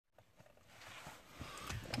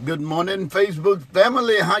Good morning, Facebook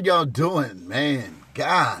family. How y'all doing, man?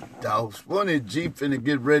 God, dog. Spoony G finna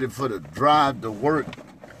get ready for the drive to work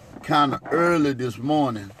kind of early this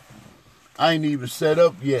morning. I ain't even set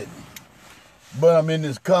up yet, but I'm in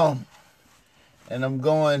this car, and I'm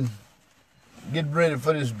going get ready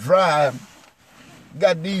for this drive.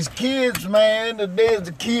 Got these kids, man. Today is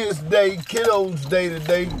the kids' day, kiddos' day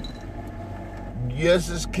today. Yes,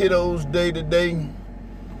 it's kiddos' day today,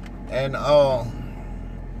 and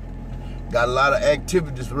got a lot of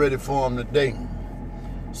activities ready for them today.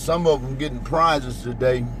 Some of them getting prizes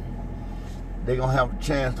today. They're going to have a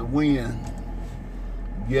chance to win.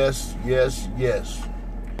 Yes, yes, yes.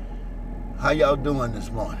 How y'all doing this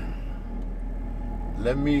morning?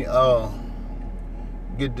 Let me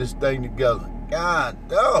get this thing together. God,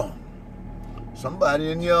 oh,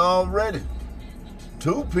 somebody in here already.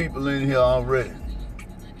 2 people in here already.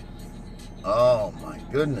 Oh, my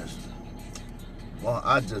goodness. Well,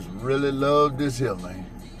 I just really love this here, man.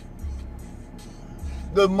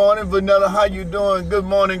 Good morning, Vanilla. How you doing? Good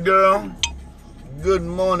morning, girl. Good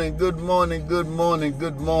morning, good morning, good morning,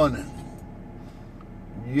 good morning.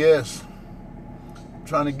 Yes.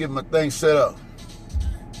 Trying to get my thing set up.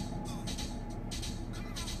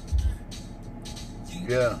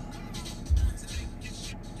 Yeah.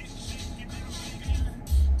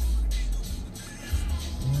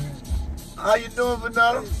 How you doing,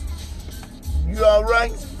 Vanilla? You all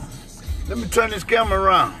right? Let me turn this camera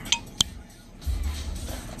around.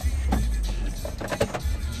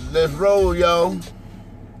 Let's roll, y'all.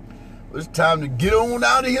 It's time to get on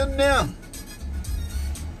out of here now.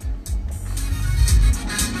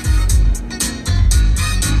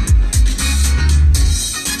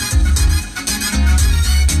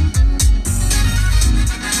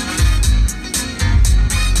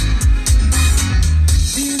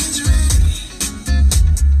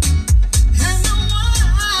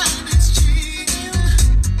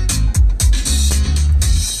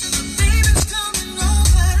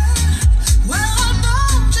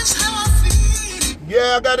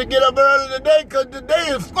 I gotta get up early today because today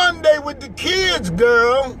is fun day with the kids,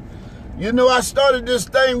 girl. You know, I started this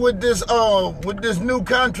thing with this new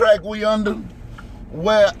contract we under,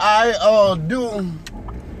 where I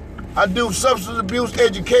do substance abuse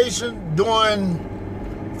education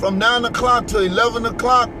from 9 o'clock to 11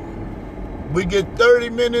 o'clock. We get 30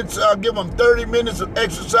 minutes. I give them 30 minutes of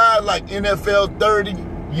exercise, like NFL 30.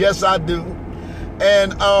 Yes, I do.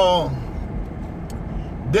 And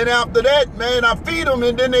then after that, man, I feed them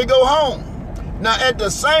and then they go home. Now, at the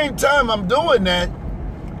same time I'm doing that,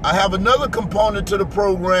 I have another component to the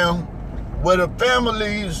program where the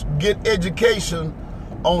families get education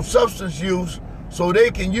on substance use so they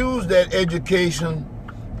can use that education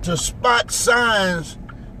to spot signs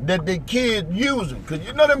that the kids using. Because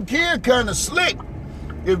you know them kids kind of slick.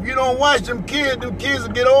 If you don't watch them kids will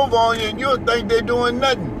get over on you and you'll think they're doing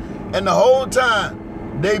nothing. And the whole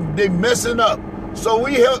time, they messing up. So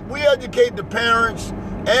we educate the parents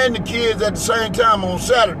and the kids at the same time on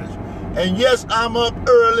Saturdays. And yes, I'm up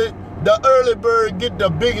early. The early bird get the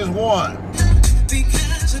biggest one.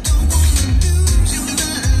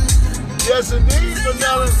 Yes, indeed,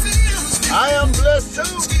 Vanilla. I am blessed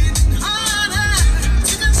too.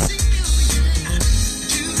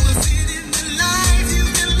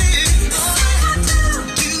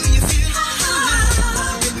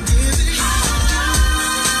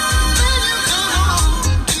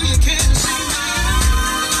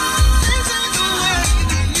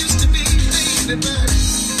 No.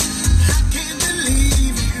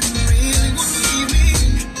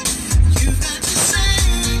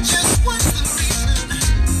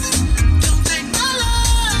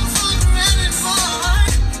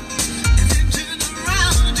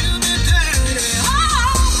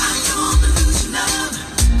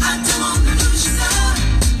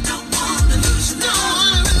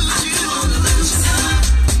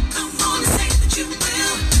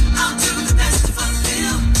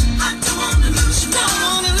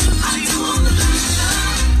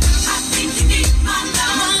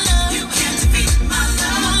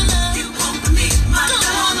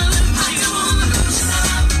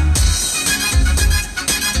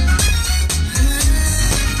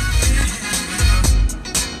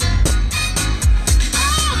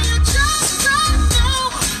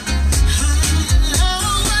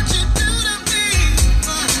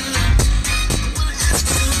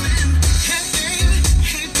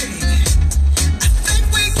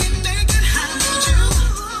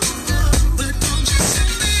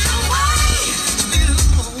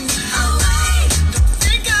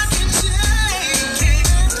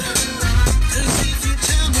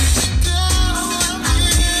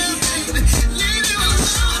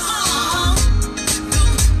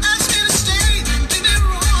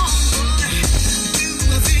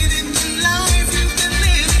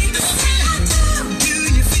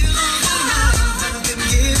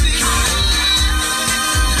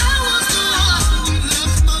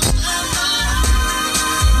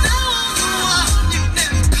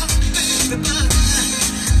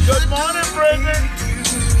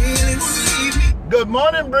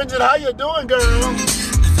 morning, Bridget. How you doing, girl?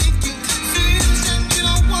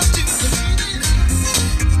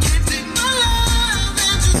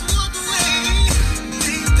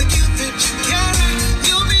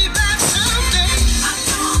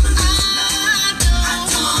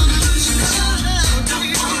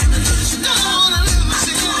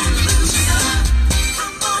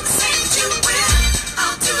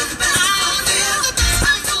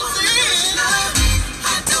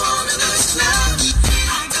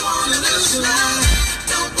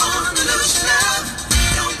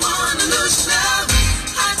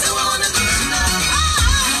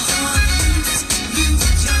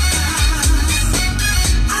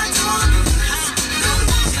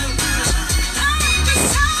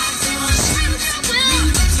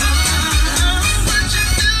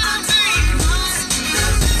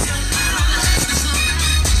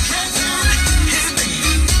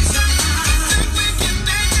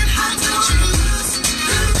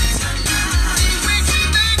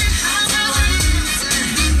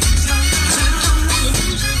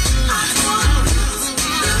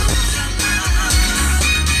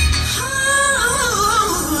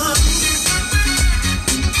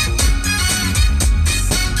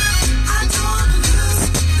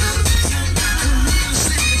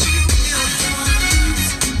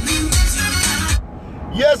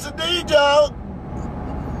 Yes, indeed, y'all.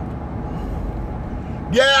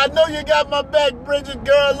 Yeah, I know you got my back, Bridget.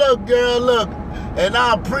 Girl, look. And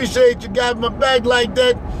I appreciate you got my back like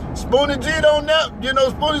that. Spoony G don't know, you know,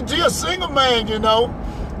 Spoony G a single man, you know.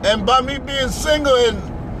 And by me being single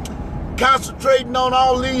and concentrating on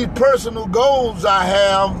all these personal goals I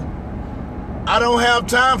have, I don't have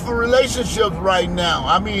time for relationships right now.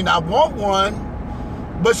 I mean, I want one,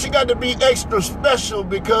 but she got to be extra special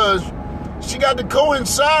because she got to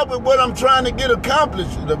coincide with what I'm trying to get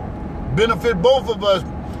accomplished to benefit both of us.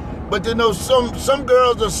 But you know, some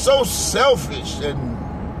girls are so selfish and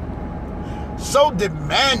so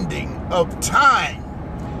demanding of time,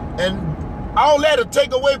 and all that'll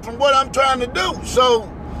take away from what I'm trying to do. So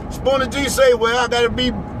Spoony G say, well, I gotta be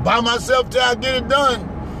by myself till I get it done.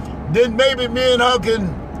 Then maybe me and her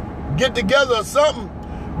can get together or something.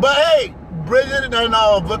 But hey, Bridget and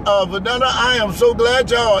Vanessa, I am so glad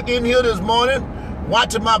y'all are in here this morning,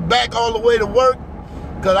 watching my back all the way to work.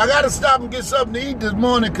 Because I got to stop and get something to eat this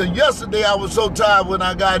morning, because yesterday I was so tired when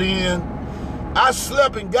I got in. I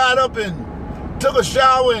slept and got up and took a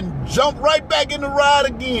shower and jumped right back in the ride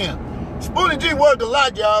again. Spoony G worked a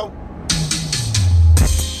lot, y'all.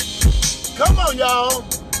 Come on, y'all.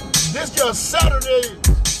 This your Saturday,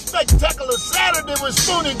 spectacular Saturday with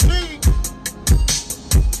Spoony G.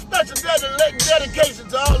 Special dedication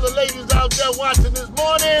to all the ladies out there watching this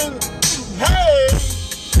morning. Hey,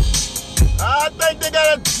 I think they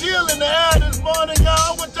got a chill in the air this morning,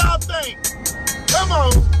 y'all. What y'all think? Come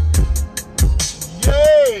on.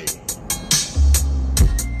 Yay.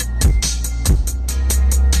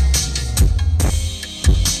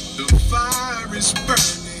 The fire is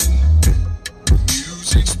burning,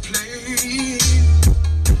 music's playing,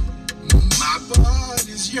 my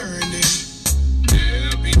body's yearning.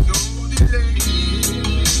 There'll be no delay.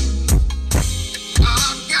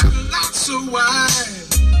 I've got lots of wine,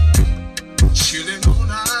 chilling on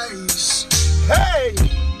ice. Hey!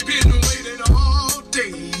 Been waiting all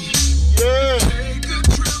day. Yeah! Take a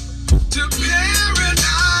trip to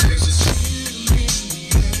paradise.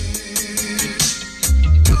 Chill in the air.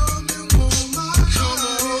 Come and hold my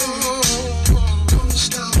hand. Don't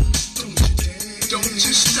stop, don't you dare. Don't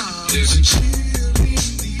you stop. There's a chill.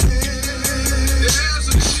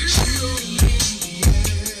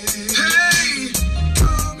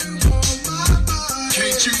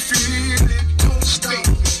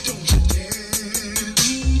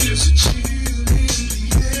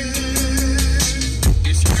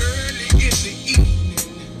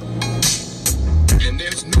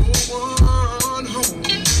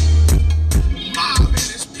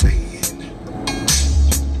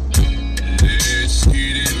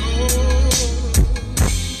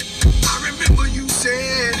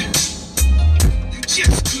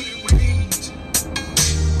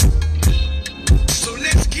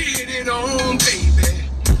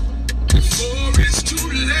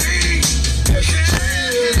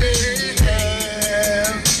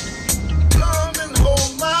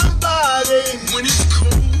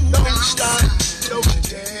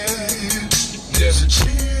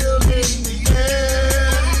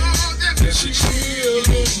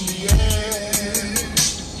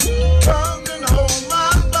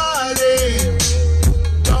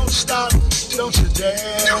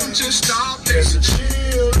 Don't just stop, there's a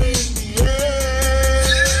chill in the air.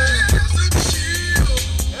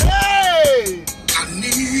 Hey! I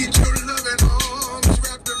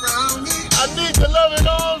loving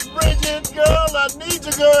arms, Bridget, girl. I need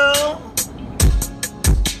you, girl.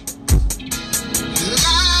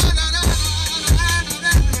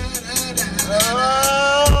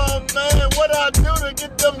 Oh, man, what I do to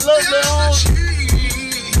get them lovely arms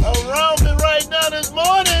around me right now this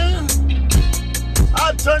morning?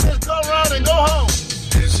 I turn this car around and go home.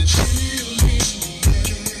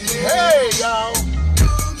 Hey, y'all.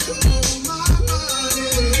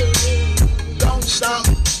 Don't stop,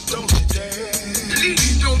 don't you dare.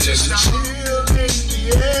 Please don't just stop. Chill in the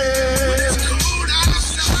air. It's cold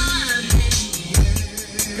outside.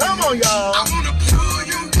 Come on, y'all. I wanna pull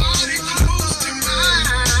your body close to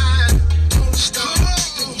mine. Don't stop,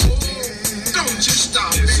 don't you dare. Don't just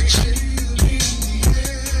stop, baby. Chill in the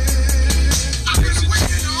air. I've been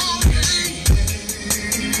waiting all day.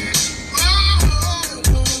 Oh,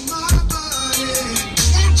 my body.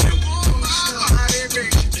 Won't you warm my body,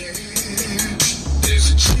 baby? There's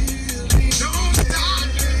a chill. Don't stop,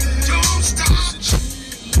 don't stop.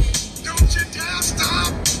 Don't you dare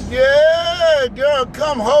stop. Yeah, girl,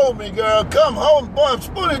 come hold me, girl. Come hold me. Boy,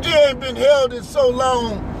 Spoonie G ain't been held in so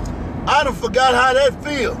long. I done forgot how that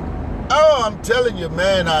feel. Oh, I'm telling you,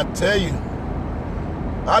 man, I tell you.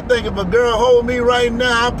 I think if a girl hold me right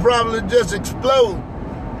now, I'll probably just explode.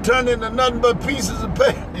 Turn into nothing but pieces of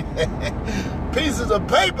paper. Pieces of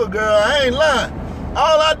paper, girl, I ain't lying.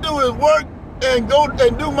 All I do is work and go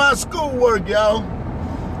and do my schoolwork, y'all.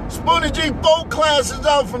 Spoonie G 4 classes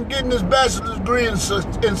out from getting his bachelor's degree in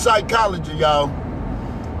psychology, y'all.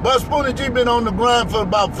 But Spoonie G been on the grind for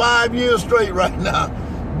about 5 years straight right now.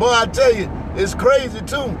 Boy, I tell you, it's crazy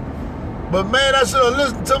too. But man, I should have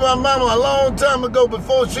listened to my mama a long time ago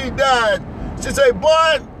before she died. She said,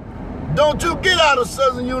 boy, don't you get out of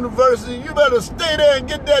Southern University. You better stay there and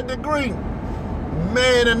get that degree.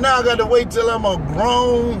 Man, and now I got to wait till I'm a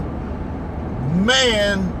grown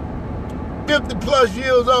man, 50 plus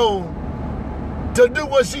years old, to do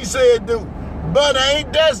what she said do. But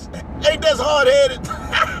ain't that hard-headed?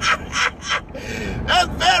 That's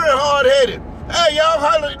very hard-headed. Hey, y'all,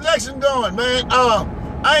 how the election going, man?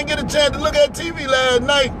 I ain't get a chance to look at TV last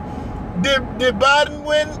night. Did Biden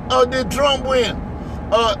win or did Trump win?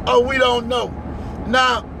 Or we don't know.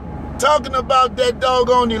 Now, talking about that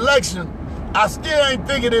doggone election, I still ain't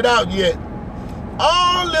figured it out yet.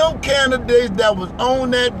 All them candidates that was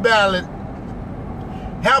on that ballot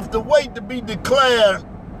have to wait to be declared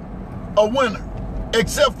a winner,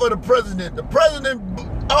 except for the president. The president,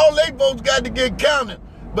 all their votes got to get counted,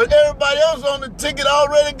 but everybody else on the ticket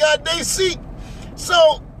already got their seat.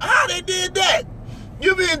 So how they did that?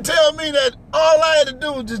 You mean tell me that all I had to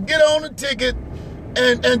do was just get on the ticket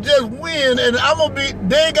and just win, and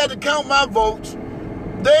they ain't got to count my votes.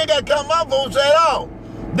 They ain't got to count my votes at all.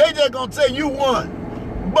 They just gonna say you won.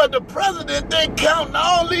 But the president, they counting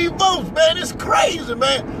all these votes, man. It's crazy,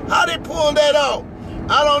 man. How they pull that off?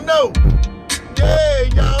 I don't know. Yeah,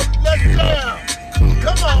 y'all, let's jam.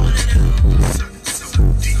 Come on.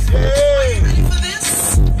 Yeah.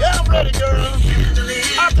 Yeah, I'm ready, girl.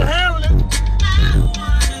 I can handle it.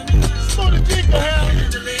 Spoonie G can handle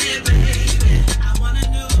it.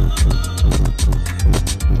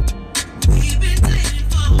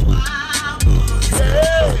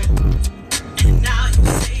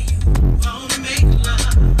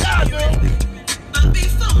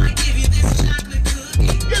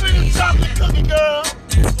 Girl.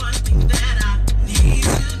 There's one thing that I need to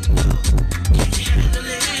know. Can you handle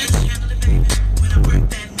it, baby? When I work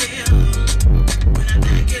that mill, when I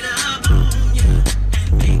back it up.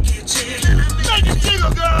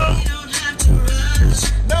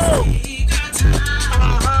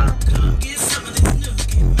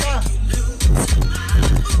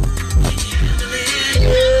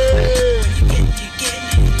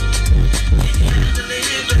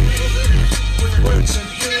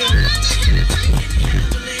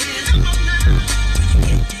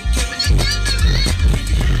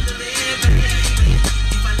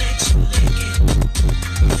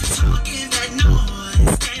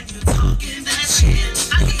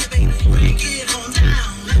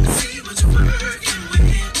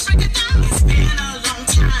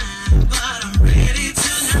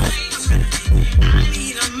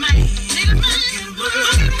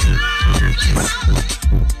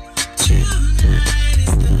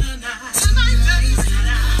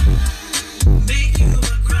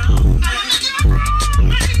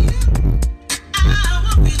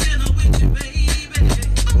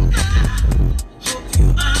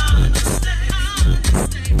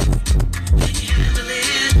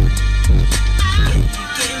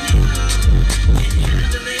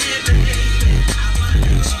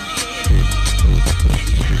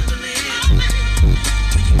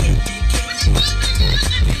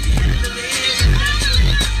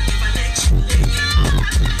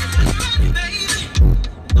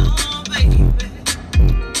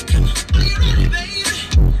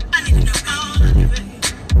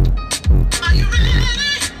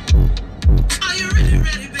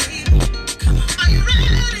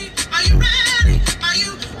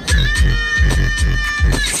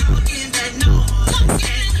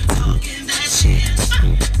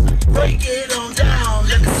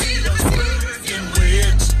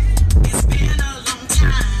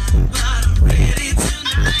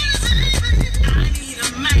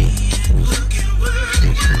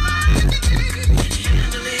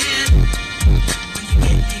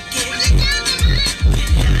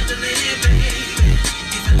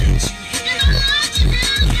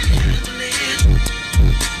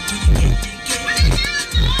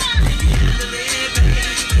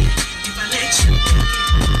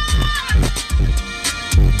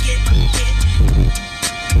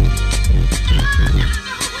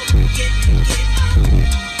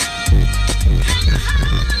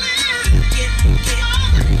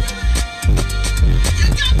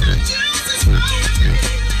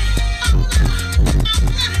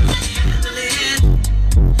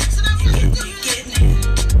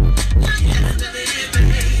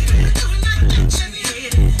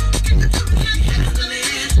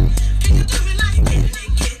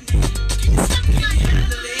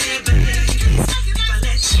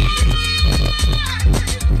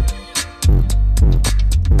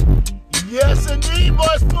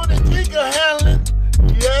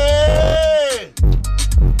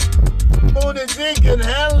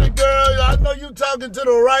 talking to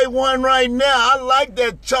the right one right now. I like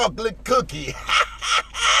that chocolate cookie.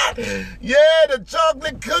 Yeah, the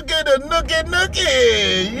chocolate cookie, the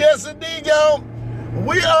nookie. Yes, indeed, y'all.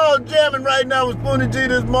 We all jamming right now with Spoony G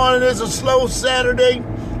this morning. It's a slow Saturday,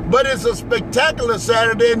 but it's a spectacular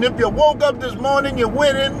Saturday. And if you woke up this morning, you're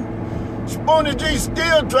winning. Spoony G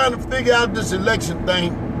still trying to figure out this election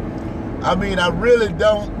thing. I mean, I really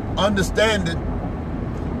don't understand it.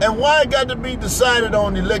 And why it got to be decided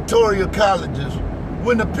on electoral colleges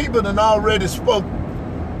when the people done already spoke.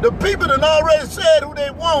 The people done already said who they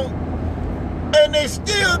want, and they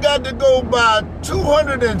still got to go by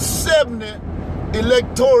 270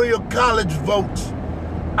 electoral college votes.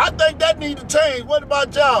 I think that needs to change. What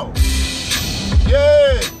about y'all?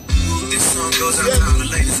 Yeah. This song goes out to all the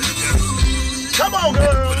ladies out there. Come on,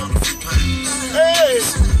 girl. Put on a few pounds. Hey.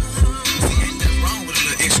 See, ain't nothing wrong with a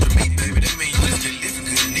little extra meat, baby. That means you just get living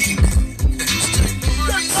good and eating good.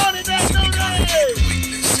 Good morning, that's no day.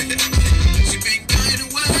 She been going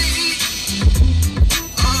away.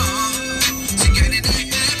 She got it that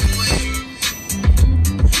happy way.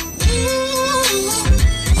 Ooh,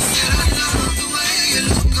 said I love the way you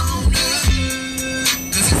look on her,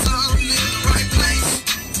 'cause it's all in the right place.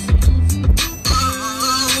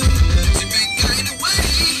 She been going away.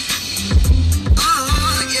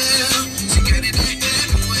 Yeah, she got it that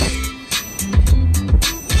happy way.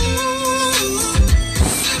 Ooh,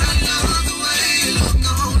 said I love the way you look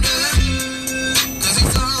on her, 'cause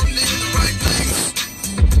it's all in the right place.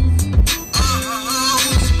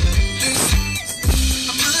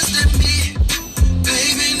 I must admit,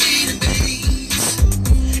 baby need a days,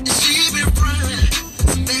 and she been frying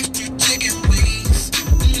some extra chicken wings.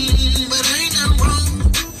 But ain't nothing wrong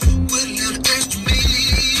with a little extra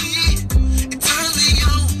meat. It turns me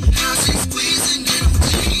on how she's squeezing them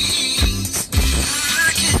jeans.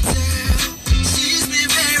 I can tell she's been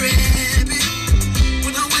very happy.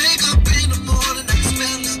 When I wake up in the morning, I can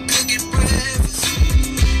smell her cooking breakfast.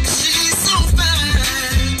 She's so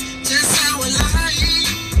fine, just how I like.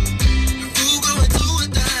 The food going to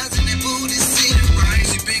 1,000, that booty sitting right.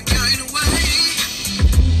 She been going away.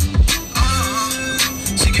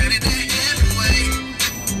 She got it that happy way.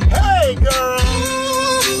 Hey, girl.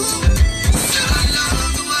 Said I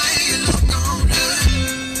love the way you look on her,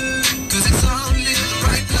 'cause it's all in the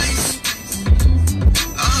right place.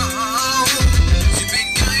 She been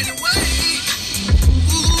going away.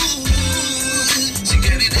 She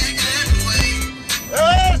got it that happy way.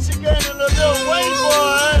 Hey, she getting a little weight,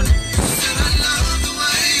 boy. Said I love the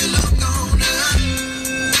way you look on her,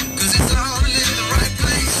 'cause it's all in the right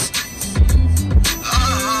place.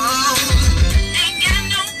 Ain't got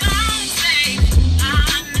no bones, baby.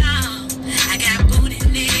 Oh no, I got booty,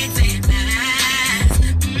 legs, and thighs.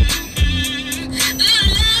 Little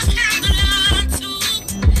love has a lot too.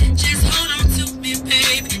 Just hold on to me,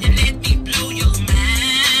 baby, and let me blow your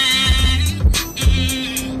mind.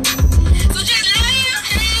 So just lay your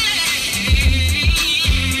head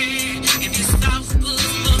if you soft spoon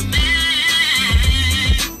for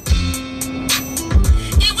mine.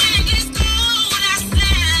 And when it gets cold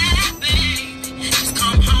outside, baby, just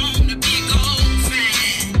come home to big old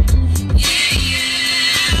fine. Yeah,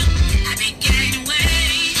 I've been gaining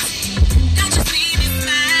weight. Don't you see me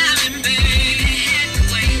smiling, baby? Happy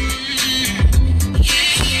way.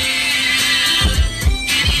 Yeah.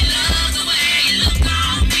 And he loves the way you look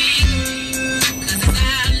on me, 'cause it's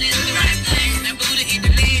all in the right place. That booty hit the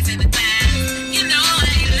legs and the thighs. You know I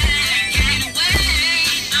ain't lying. Gaining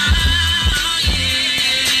weight. Oh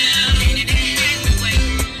yeah. And it ain't happy way.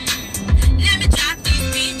 Let me drop these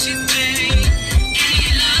peaches, babe. And he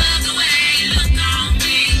loves the way you look on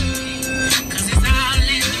me, 'cause it's all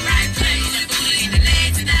in the right place. That booty hit the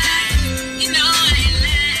legs and thighs. You know I ain't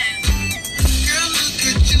lying. Girl, look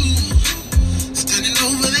at you, standing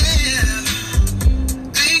over there.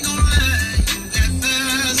 Ain't gonna lie, you got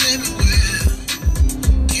thighs everywhere.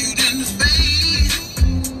 Cute in the face,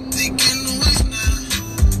 thick in the waist now.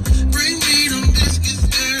 Bring me them biscuits,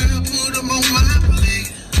 girl, put them on my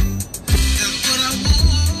plate. That's what I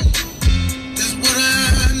want, that's what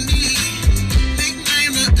I need.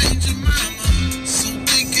 Nickname the angel mama, so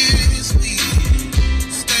thick and sweet.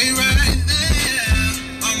 Stay right there,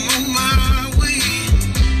 I'm on my way.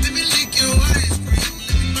 Let me lick your ice cream,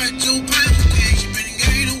 let me bite your pancake. You been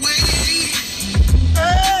getting away.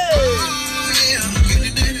 Hey, Yeah,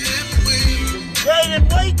 getting that happy way. gaining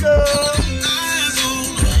weight, girl. Eyes on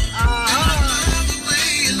her, love the way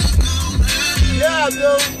you look on her, Yeah, I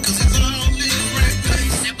do. 'cause it's all in the right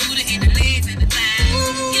place. That booty hit the legs and the thighs.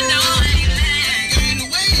 You know I ain't lying. Getting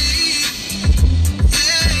away.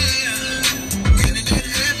 Yeah, getting that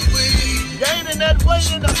happy way. Gaining that weight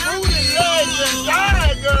in the booty, legs, and thighs.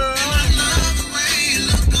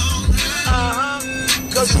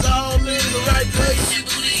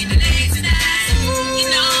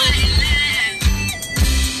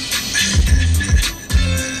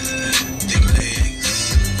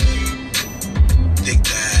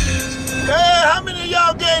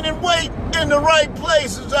 in the right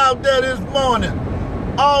places out there this morning.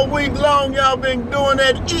 All week long, y'all been doing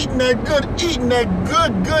that eating, that good eating, that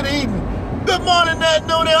good eating. Good morning, Nat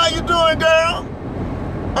Noonan. How you doing, girl?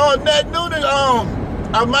 Oh, Nat Noonan,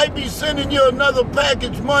 I might be sending you another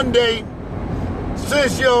package Monday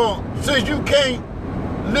since you can't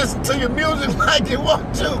listen to your music like you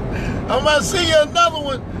want to. I'm gonna send you another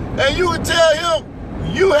one, and you can tell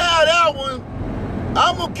him you had that one.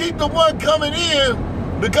 I'm gonna keep the one coming in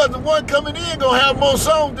because the one coming in gonna have more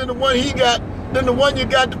songs than the one he got, than the one you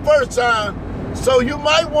got the first time. So you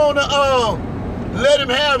might wanna let him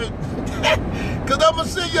have it. Cause I'm gonna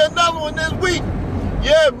send you another one this week.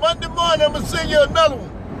 Yeah, Monday morning I'm gonna send you another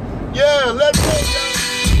one. Yeah, let's go, y'all.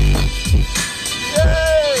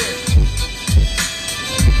 Yeah.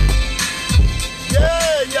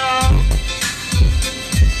 Yeah, y'all.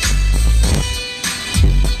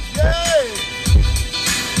 Yeah.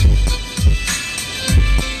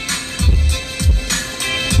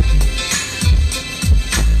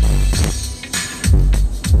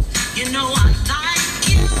 You know I like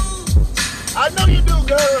you. I know you do,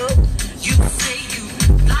 girl. You say you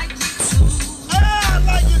like me too. Yeah, I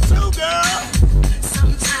like you too, girl.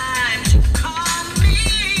 Sometimes you call me.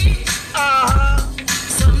 Uh-huh.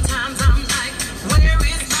 Sometimes I'm like, where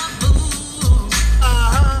is my boo?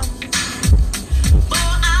 Uh-huh.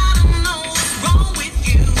 Boy, I don't know what's wrong with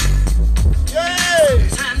you. Yeah.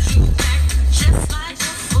 Sometimes you act just like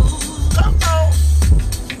a fool. Come on.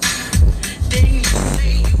 Then you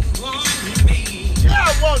say you want me. Yeah, I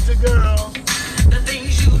want you, girl. The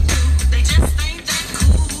things you do, they just ain't that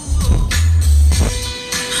cool.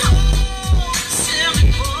 Oh,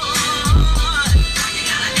 silly boy, why you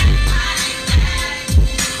gotta act like that?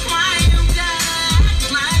 Why you gotta act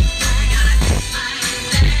like that? You gotta act like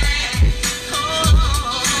that. Oh,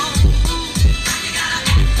 why you gotta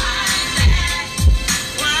act like that?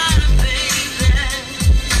 Why, baby?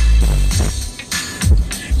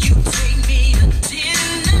 You take me to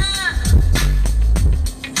dinner.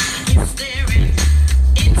 You're staring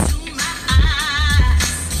into my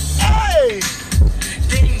eyes. Hey.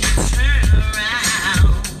 Then you turn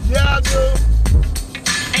around. Yeah, I do.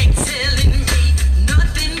 Ain't telling me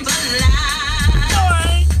nothing but lies. No, I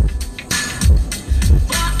ain't.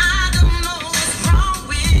 Boy, I don't know what's wrong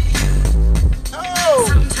with you. Oh.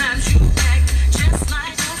 Sometimes you act just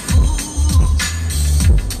like a fool.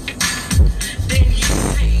 Then you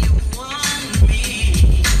say you want me.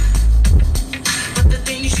 But the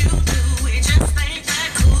things you do, it just ain't that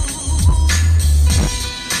cool.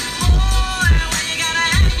 Boy, why you gotta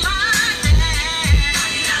act like that? Why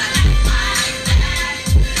you gotta act like that?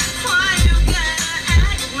 Why you gotta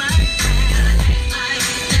act like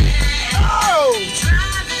that? Oh.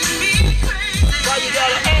 Driving me crazy. Why you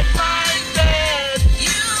gotta act like that?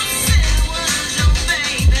 You said it was your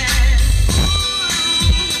baby. Ooh,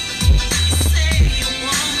 you say you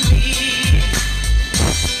want me.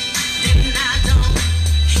 Then I don't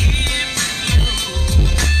hear from you.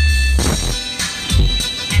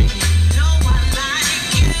 And you know I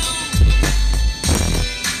like you.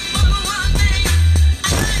 But one thing, I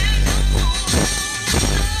ain't no fool.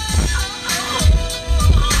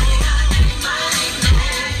 Why you gotta act like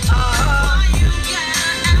that? Why you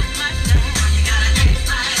gotta act like that? Why you gotta act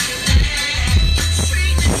like that?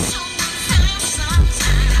 Treat me so unfair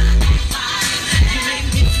sometimes. You make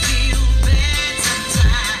me feel bad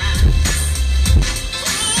sometimes.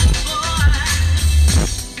 Ooh, boy.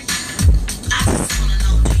 I just wanna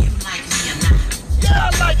know, do you like me or not? Yeah,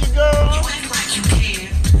 I like you, girl. You act like you care.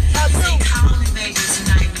 I Say, do. call me baby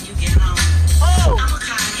tonight when you get home. Oh. I'ma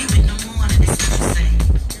call you in the morning, that's what you say.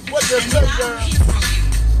 What you And say, then I girl? don't hear from you.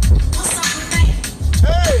 What's up with that?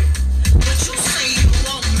 Hey. But you say you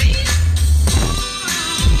want me.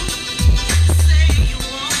 Say you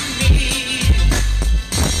want me.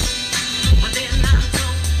 But then I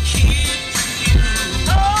don't hear from you.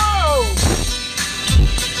 Oh.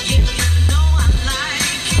 Yeah, you know I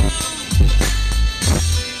like you.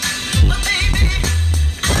 But baby,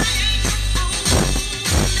 I ain't no fool.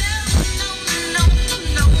 No, no, no,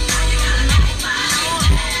 no. Why you gotta act like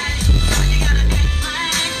that? Why you gotta act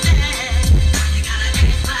like that? Why you gotta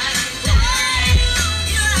act like that?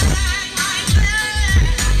 You gotta act like that.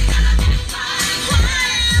 Why you gotta act like that? Why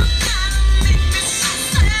you gotta make me so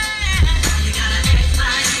sad? Why you gotta act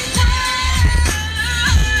like that?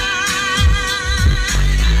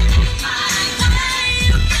 Why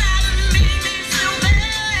you gotta make me feel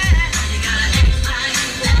bad? Why you gotta act like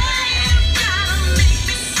that? Gotta make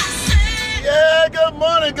me so sad. Yeah, good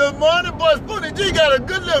morning, boy. Spoonie G got a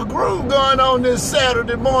good little groove going on this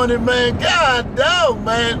Saturday morning, man. God damn,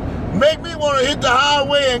 man. Make me want to hit the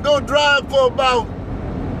highway and go drive for about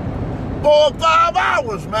 4 or 5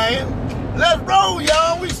 hours, man. Let's roll,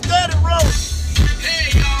 y'all. We steady rolling.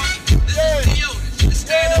 Hey, y'all. This is Leotis. It's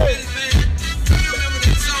Stand Up in it, man. You remember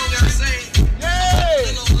that song I sang? Yeah.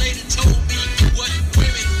 Little lady told me what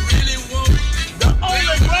women really want. The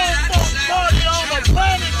only grown folk party on the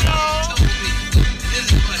planet, y'all. Told me this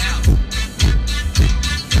is what happened.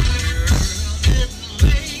 Girl, it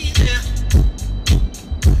lay there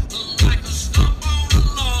like a stump on the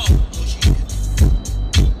lawn.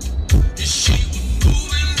 She was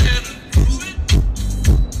moving and grooving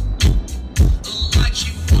like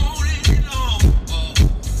she wanted it all.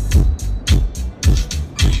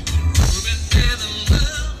 Grooving and in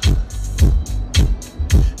love,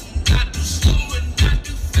 not too slow and not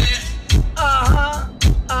too fast.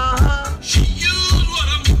 She used what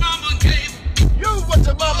her mama gave her. Use what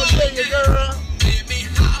your mama tell you, girl. Made me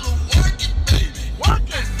holler, work it, baby. Work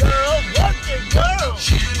it, girl. Work it, girl.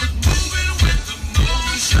 She was moving with the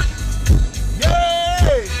motion.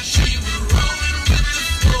 Yeah. She was rolling with the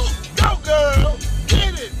flow. Go, girl.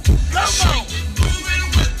 Get it. Come She on. was moving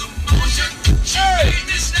with the motion. She Hey. made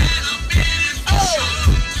me stand up in it for Oh.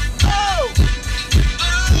 sure. Oh.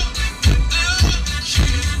 She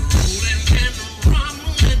was rolling and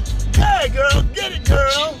rumbling. Yeah, girl. Get it,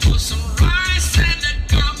 girl. Put some rice in the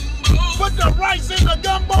gumbo. Put the rice in the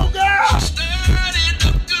gumbo, girl. Stirred it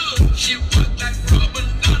up good. She worked like rubber,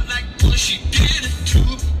 not like wood. She did it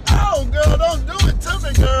too. Oh, girl, don't do it to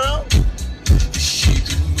me, girl. She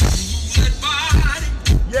could move that body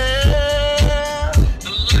Yeah.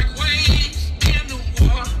 like waves in the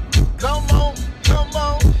water. Come on. Come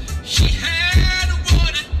on. She had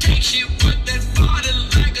what it takes. She worked that body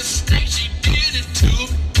like a snake. She did it too.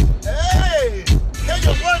 Hey. Can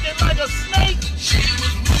you work it like a snake? She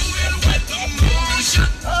was moving with the motion.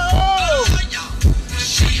 Oh. Yeah.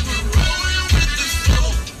 She was rolling with the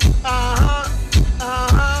flow.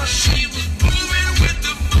 She was moving with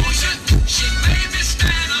the motion. She made me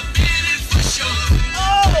stand up in it for sure.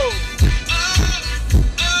 Oh.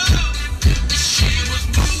 She was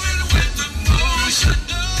moving with the motion.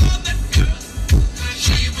 Oh, that girl.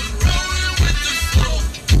 She was rolling with the flow.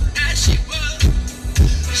 As she was.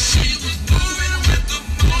 She was moving with the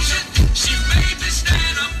motion. She made me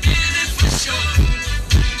stand up in it for sure.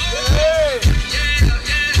 Hey. Yeah,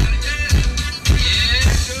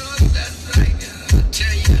 girl, that's right, girl. I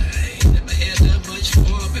tell you, I ain't never had that much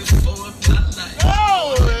fun before in my life.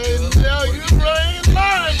 Oh, and now you ain't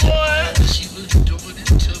lying, boy. She was doing it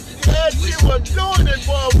to me. Yeah, she was doing it,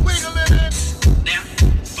 boy, wiggling it, Now,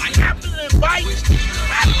 fight. tapping and biting. She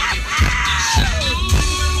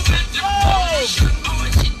moving with the motion.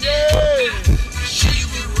 Oh, she did. Yeah. She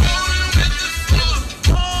was rolling with the flow.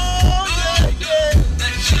 Oh, yeah, yeah.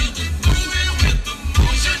 That she was moving with the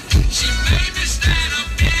motion. She made me stand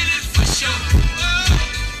up in it for sure.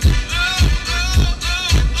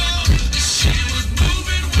 She was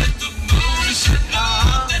moving with the motion.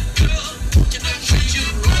 That girl, you know, she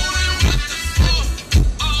was rolling with the flow.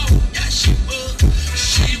 Oh, yeah, she was.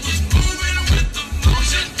 She was moving with the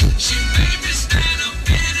motion. She made me stand up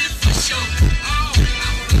in it for sure. Oh, I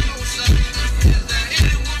wanna know something. Is there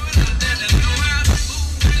any woman out there that know how to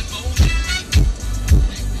move with the motion?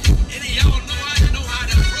 Any of y'all know how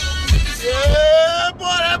to roll with the flow? Yeah,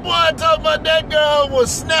 boy, that boy talking about that girl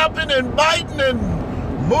was snapping and biting and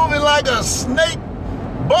moving like a snake.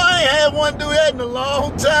 Boy, I ain't had one do that in a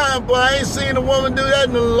long time. Boy, I ain't seen a woman do that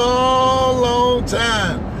in a long, long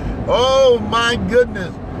time. Oh, my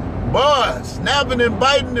goodness. Boy, snapping and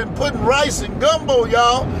biting and putting rice in gumbo,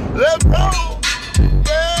 y'all. Let's roll.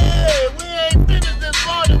 Yeah, we ain't finished this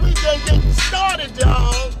party. We just getting started,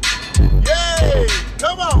 y'all. Yay,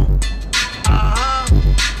 come on.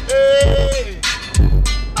 Hey.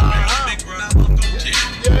 Big brother, don't you?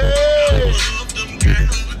 Yeah. Love them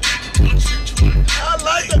girls with that country twang. I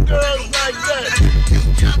like the girls like that. You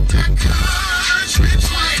got that country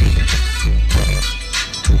twang.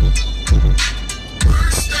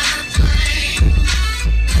 Worse than a plane.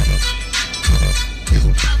 You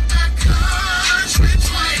got that country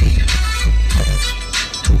twang.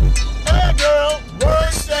 Hey, girl,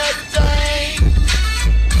 work that thing.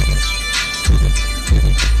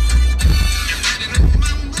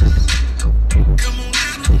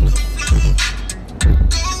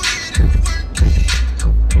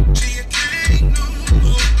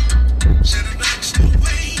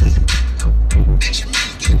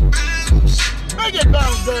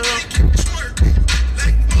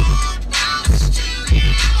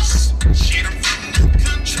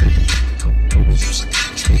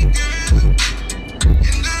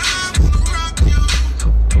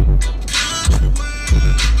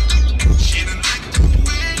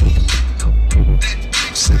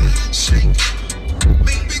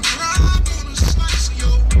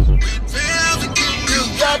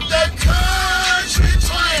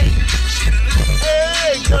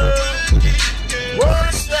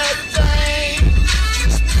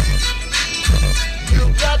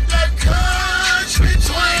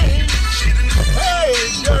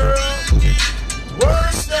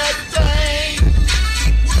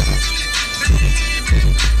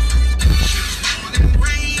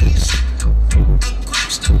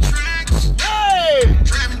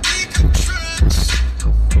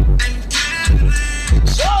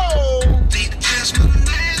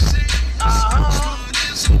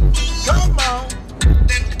 Come on.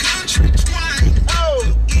 That country twang. Oh.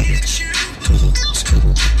 Get you hooked.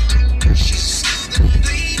 She's southern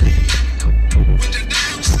lady with the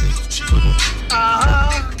down south charm.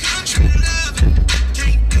 Country loving,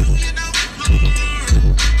 can't do you no harm.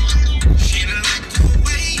 She like the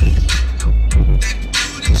way that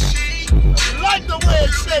booty shake. Like the way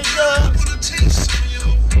it shake, girl. Put a taste on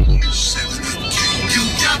your you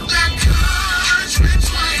got that country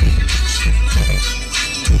twang. She like the way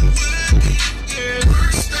you work it.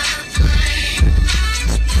 Worse that thing.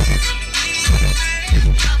 You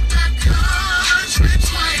got that country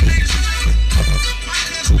twang. My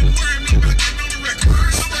cousin been worrying me about getting on the record.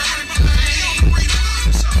 Worse that thing. Come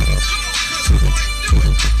on, cousin, boy, do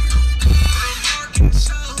it. From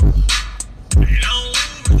Arkansas and all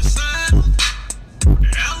over the South.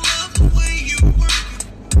 I love the way you work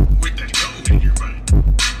with that gold in your right.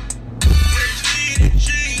 Wear fitted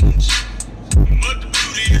jeans, but the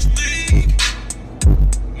booty is thick.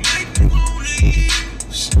 Make me wanna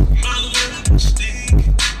use my little stick.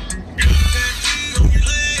 Got a tattoo on your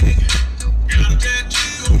leg, got a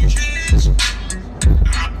tattoo on your chest.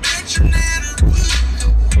 I bet your nanner would.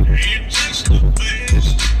 It tastes the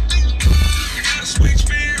best. Got a sweet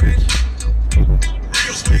spirit,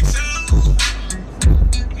 real sweet soul.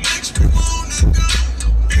 Makes me wanna go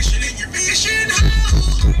fishing in your fishing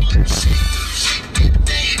hole. Shake it,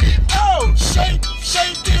 baby. Oh, shake it.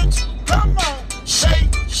 Come on.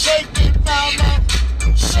 Shake it, mama.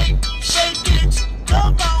 Shake it.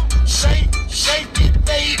 Come on. Shake it,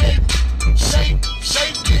 baby. Shake it.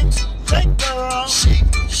 Shake, girl.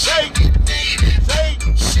 Shake it, baby.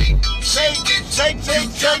 Shake it. Shake.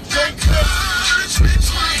 Country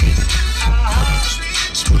twang. Country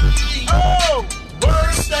twang. Oh,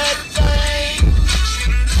 worse that thing.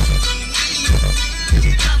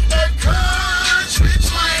 That country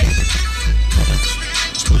twang.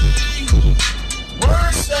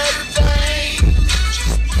 Worse that thing.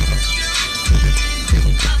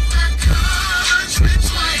 That country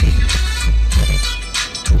twang.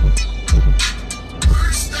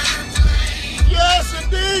 Worse that thing. Yes,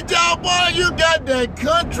 indeed, y'all, boy, you got that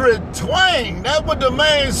country twang. That's what the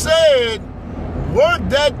man said. Work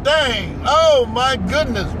that thing. Oh, my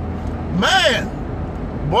goodness. Man.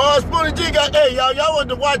 Boy, Spoonie G got, hey, y'all want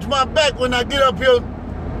to watch my back when I get up here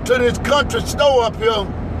to this country store up here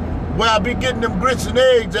where I be getting them grits and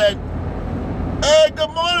eggs at. Hey, good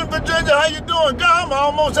morning, Virginia. How you doing? God, I'm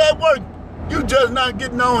almost at work. You just not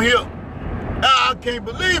getting on here. I can't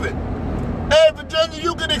believe it. Hey, Virginia,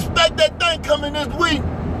 you can expect that thing coming this week.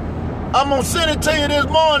 I'm going to send it to you this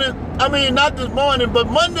morning. I mean, not this morning, but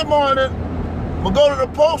Monday morning. I'm going to go to the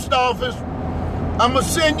post office. I'm going to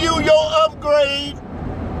send you your upgrade.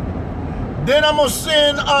 Then I'm going to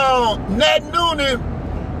send Nat Noonan.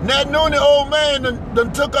 Nat Noonan, old man,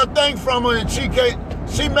 done took her thing from her, and she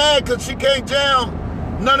mad because she can't jam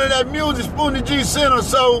none of that music Spoonie G sent her.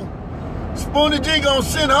 So Spoonie G going to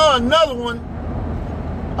send her another one.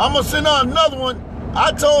 I'm going to send her another one.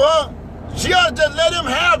 I told her she ought to just let him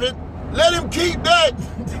have it. Let him keep that.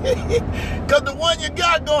 Because the one you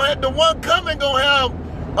got, the one coming going to have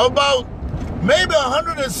about maybe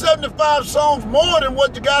 175 songs more than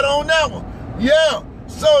what you got on that one. Yeah.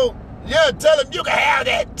 So, yeah, tell him you can have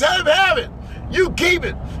that. Tell him have it. You keep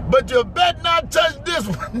it. But you better not touch this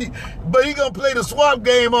one. But he going to play the swap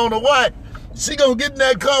game on the what? She going to get in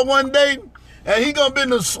that car one day, and he going to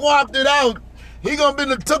be to swapped it out. He going to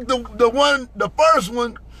be to took the first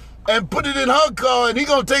one, and put it in her car, and he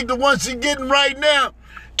going to take the one she getting right now,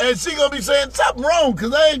 and she going to be saying, something wrong,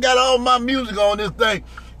 because I ain't got all my music on this thing.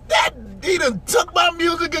 He done took my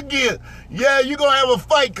music again. Yeah, you going to have a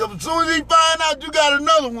fight, because as soon as he find out you got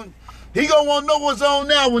another one, he going to want to know what's on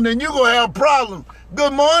that one, and you going to have problems.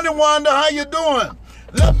 Good morning, Wanda. How you doing?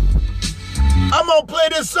 Look, I'm going to play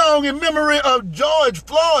this song in memory of George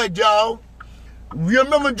Floyd, y'all. You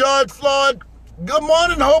remember George Floyd? Good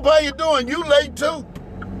morning, Hope. How you doing? You late, too.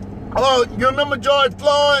 Oh, you remember George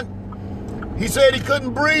Floyd? He said he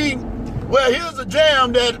couldn't breathe. Well, here's a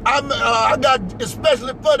jam that I got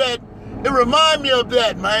especially for that. It reminds me of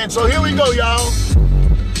that, man. So here we go, y'all.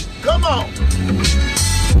 Come on.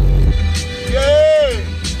 Yeah.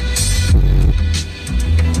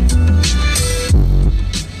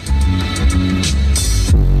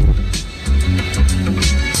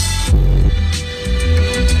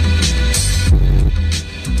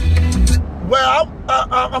 Well,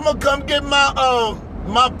 I'm gonna come get my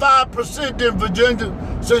 5% then, Virginia.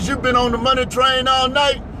 Since you've been on the money train all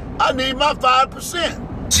night, I need my 5%.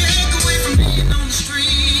 Take away from being on the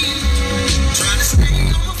street, trying to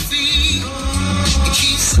stay on my feet, and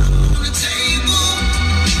keep something on the table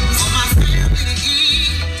for my family to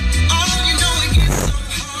eat. All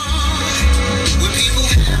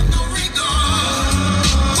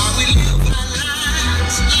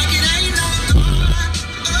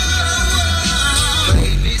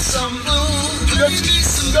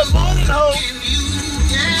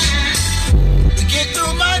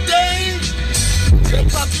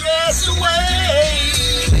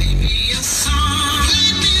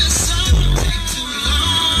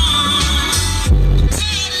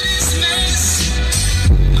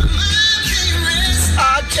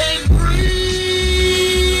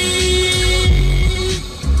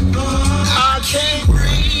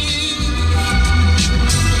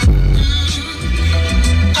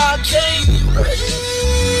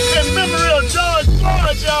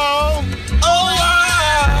y'all. Oh,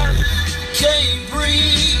 I can't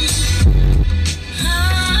breathe.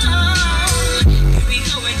 Oh, here we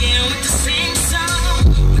go again with the same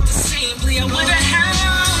song, with the same plea. I wonder how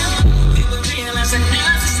we will realize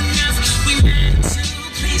enough is enough. We meant to.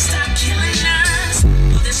 Please stop killing us.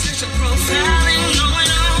 All this racial profiling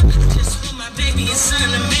going on. Just for my baby and son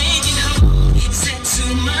to make it home. Is that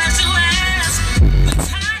too much to ask? We're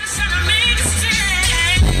tired of trying to make a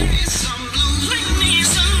stand. Bring me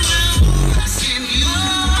some blue. Can you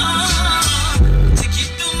to get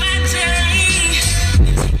through my day and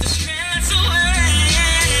take the stress away?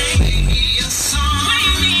 Play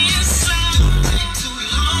me a song. Don't take too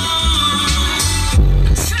long.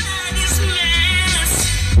 I'm tired of this mess.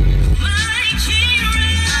 I can't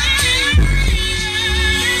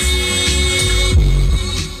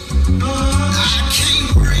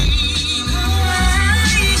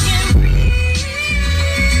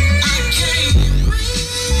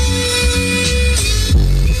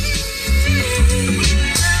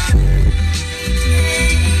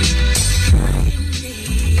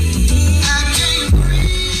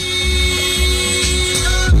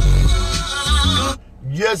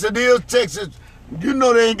Yes, it is Texas. You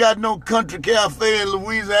know they ain't got no country cafe in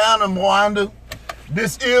Louisiana, Mwanda.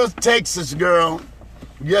 This is Texas, girl.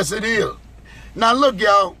 Yes, it is. Now, look,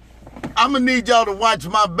 y'all. I'm going to need y'all to watch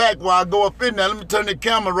my back while I go up in there. Let me turn the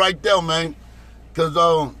camera right there, man.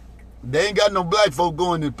 Because they ain't got no black folk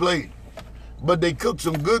going to play. But they cook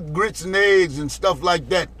some good grits and eggs and stuff like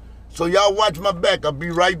that. So y'all watch my back. I'll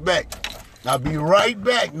be right back. I'll be right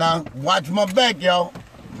back now. Watch my back, y'all.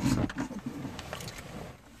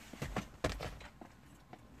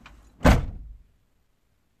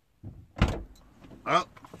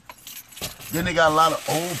 Then they got a lot of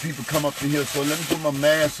old people come up to here, so let me put my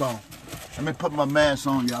mask on. Let me put my mask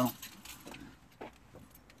on, y'all.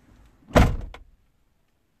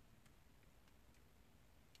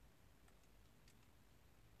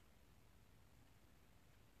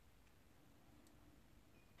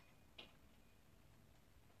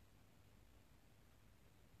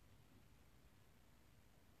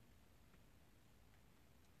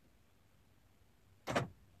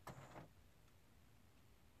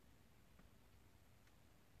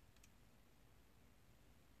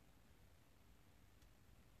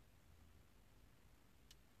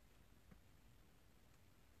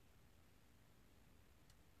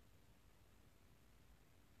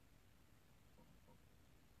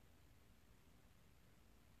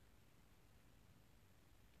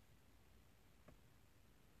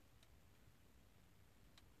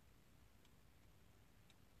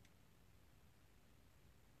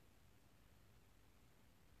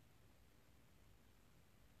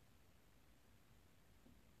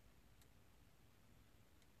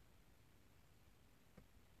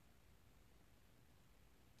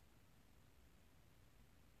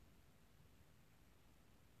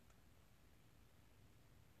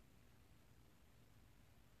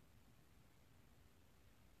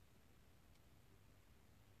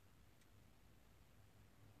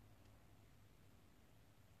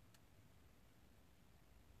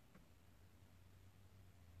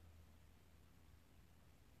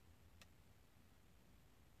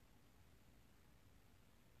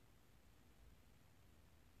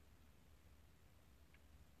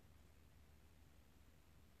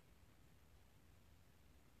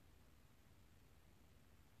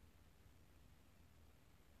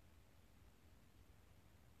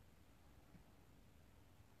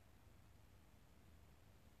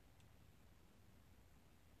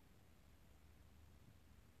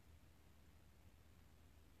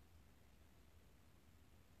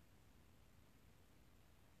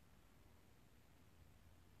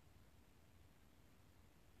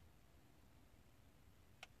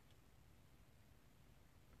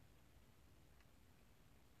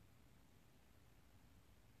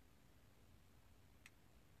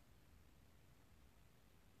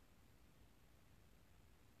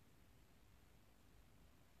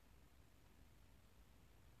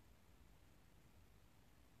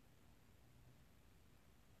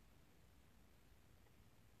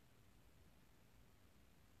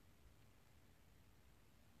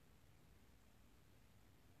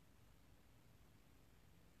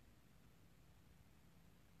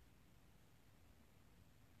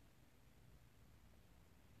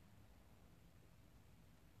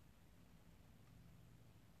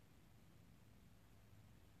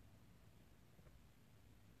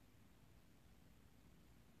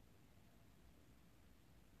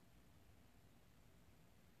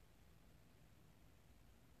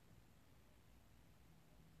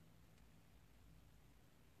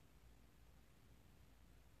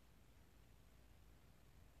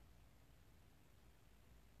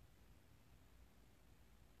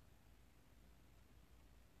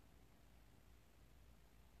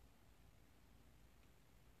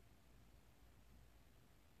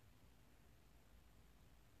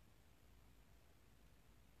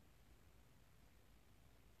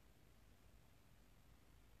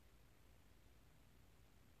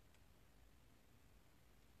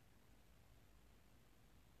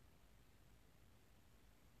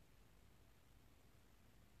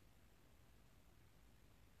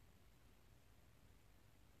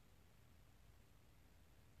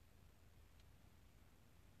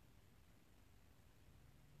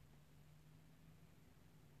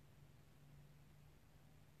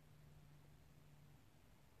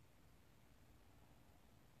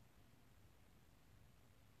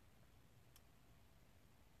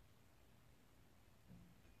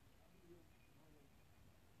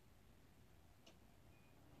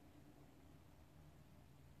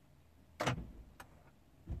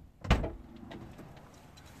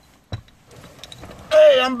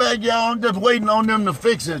 I'm back, y'all. I'm just waiting on them to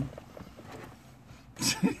fix it.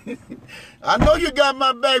 I know you got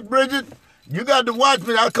my back, Bridget. You got to watch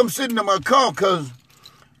me. I come sitting in my car because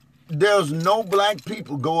there's no black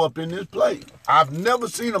people go up in this place. I've never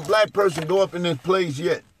seen a black person go up in this place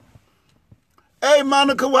yet. Hey,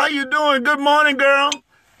 Monica, how you doing? Good morning, girl.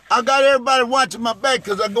 I got everybody watching my back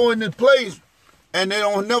because I go in this place and I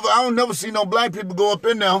don't never see no black people go up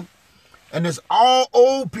in there. And it's all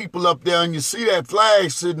old people up there, and you see that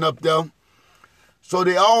flag sitting up there. So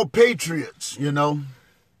they all patriots, you know.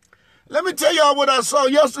 Let me tell y'all what I saw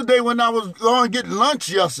yesterday when I was going to get lunch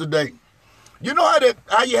yesterday. You know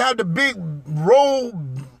how you have the big roll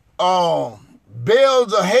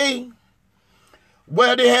bales of hay?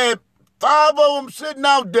 Well, they had 5 of them sitting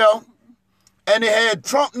out there, and they had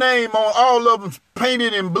Trump name on all of them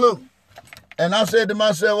painted in blue. And I said to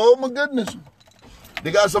myself, oh my goodness,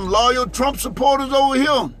 they got some loyal Trump supporters over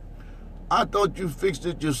here. I thought you fixed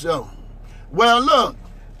it yourself. Well, look,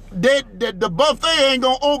 the buffet ain't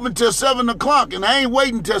going to open till 7 o'clock, and I ain't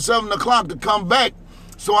waiting till 7 o'clock to come back.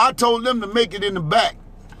 So I told them to make it in the back.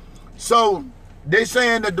 So they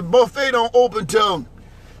saying that the buffet don't open till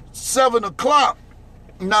 7 o'clock.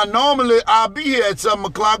 Now, normally I'll be here at 7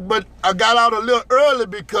 o'clock, but I got out a little early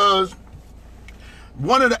because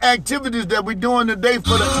one of the activities that we're doing today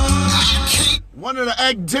for the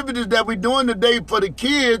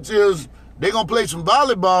kids is they're going to play some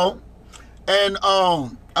volleyball. And I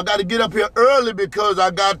got to get up here early because I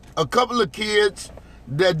got a couple of kids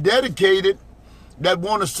that dedicated that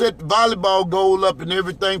want to set the volleyball goal up and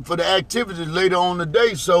everything for the activities later on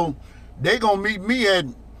today. So they're going to meet me at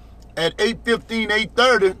 8:15,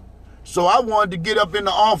 8:30. So I wanted to get up in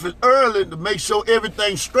the office early to make sure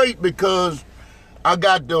everything's straight because I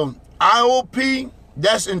got the IOP,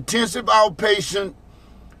 that's intensive outpatient,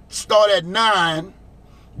 start at 9.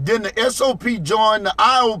 Then the SOP joined the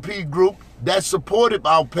IOP group, that's supportive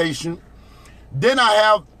outpatient. Then I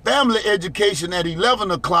have family education at 11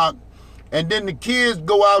 o'clock. And then the kids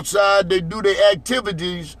go outside, they do their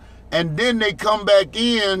activities, and then they come back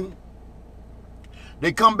in.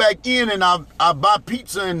 They come back in and I buy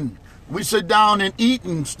pizza and we sit down and eat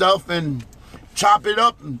and stuff and chop it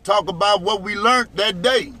up and talk about what we learned that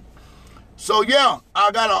day. So yeah,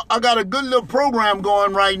 I got a good little program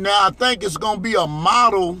going right now. I think it's gonna be a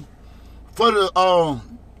model for the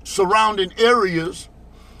surrounding areas.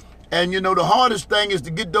 And you know, the hardest thing is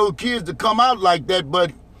to get those kids to come out like that.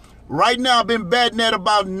 But right now I've been batting at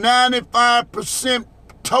about 95%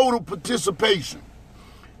 total participation.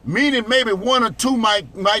 Meaning maybe 1 or 2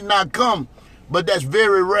 might not come, but that's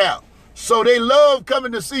very rare. So they love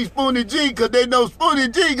coming to see Spoonie G because they know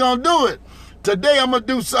Spoonie G gonna do it. Today I'm gonna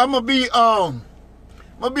be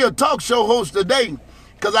a talk show host today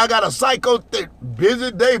because I got a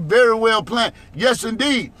busy day, very well planned. Yes,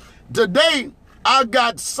 indeed. Today I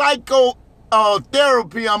got psycho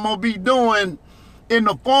therapy I'm gonna be doing in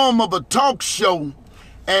the form of a talk show,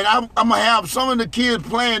 and I'm gonna have some of the kids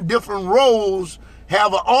playing different roles,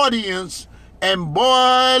 have an audience, and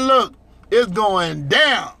boy, look, it's going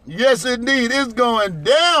down. Yes, indeed, it's going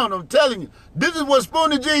down. I'm telling you, this is what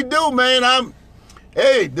Spoonie G do, man.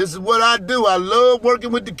 This is what I do. I love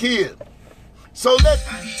working with the kids. So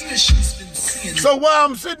while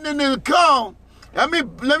I'm sitting in the car, let me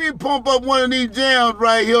pump up one of these jams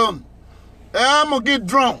right here, and I'm gonna get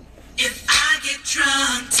drunk. If I get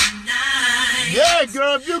drunk tonight, yeah,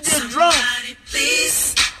 girl, if you get drunk,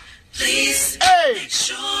 please, hey, make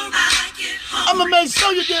sure I get home. I'm gonna make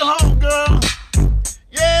sure you get home, girl.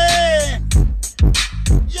 Yeah,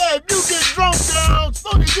 if you get drunk, girl,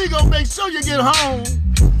 Spoonie G gonna make sure you get home.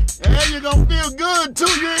 And you're gonna feel good too.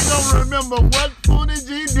 You ain't gonna remember what Spoonie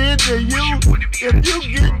G did to you. If you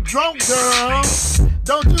get drunk, girl,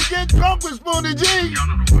 don't you get drunk with Spoonie G.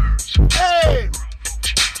 Hey.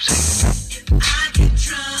 If I get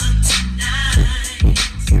drunk tonight,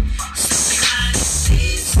 somebody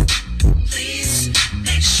please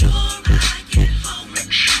make sure I get home.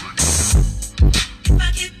 If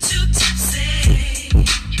I get too tipsy.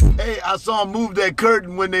 Hey, I saw them move that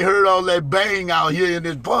curtain when they heard all that bang out here in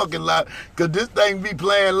this parking lot, because this thing be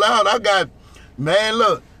playing loud. I got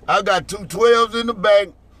 2 12s in the back.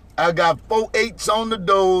 I got 4 8s on the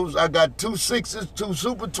doors. I got 2 6s, 2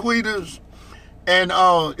 super tweeters. And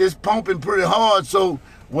it's pumping pretty hard, so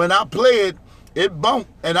when I play it, it bump.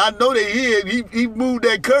 And I know they hear it. He moved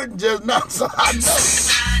that curtain just now, so I know.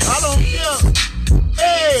 I don't care.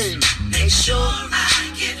 Hey! Make sure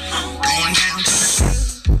I get home. Going down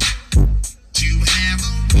to have a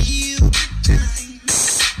real good time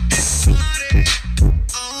and party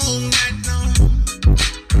all night long.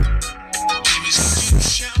 Give me some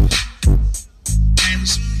shout and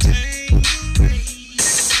some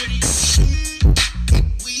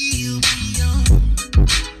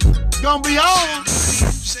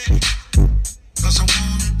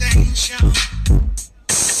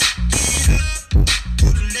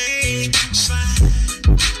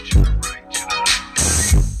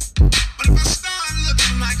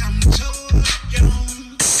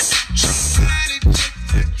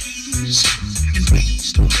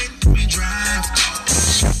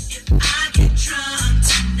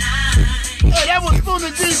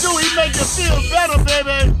you feel better,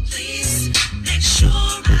 baby. Please make sure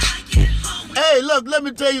I get home. Hey, look, let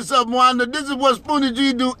me tell you something, Wanda. This is what Spoonie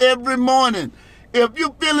G do every morning. If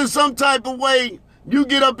you feeling some type of way, you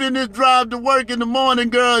get up in this drive to work in the morning,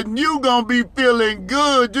 girl, and you gonna be feeling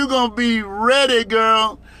good. You gonna be ready,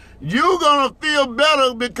 girl. You gonna feel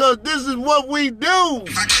better because this is what we do.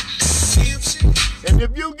 And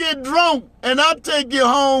if you get drunk and I take you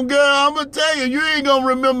home, girl, I'm gonna tell you, you ain't gonna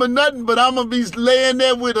remember nothing, but I'm gonna be laying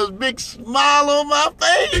there with a big smile on my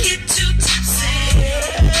face. Get too tipsy.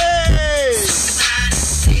 Hey!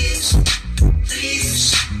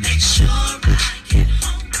 Please make sure I get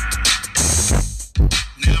home.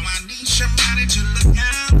 Now I need somebody to look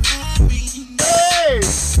out for me. Hey!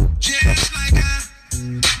 Just like I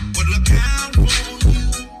would look out for you.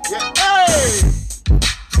 Yeah, hey!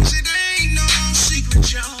 'Cause it ain't no secret,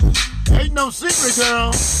 y'all, Ain't no secret, girl.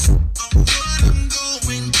 of what I'm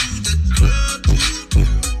going to the club to do.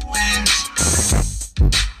 And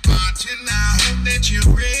bartender, I hope that you're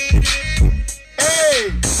ready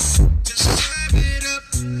Hey! to serve it up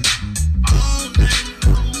all night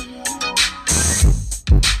long.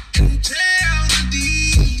 And tell the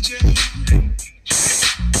DJ,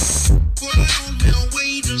 put on the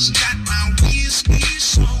waiters, got my whiskey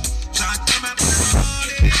sold. So I come out to the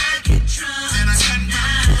party, I get drunk and I got my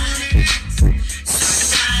money.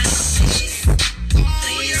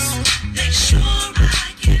 Please make sure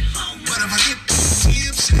I get home. But if I get too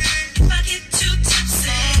tipsy, If I get too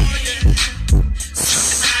tipsy,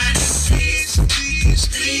 somebody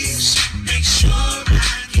please make sure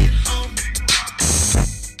I get home.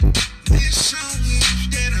 this song is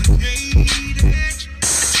dedicated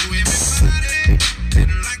to everybody that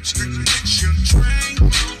likes to get your drink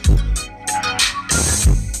on.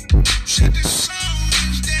 Said this song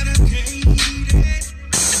is dedicated to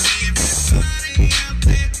everybody out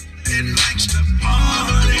there that likes to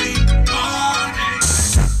party.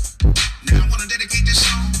 Now I want to dedicate this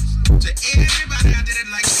song to everybody out there that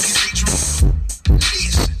likes to get their drunk.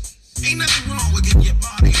 Listen, ain't nothing wrong with getting your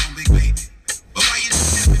party on, big baby. But why you do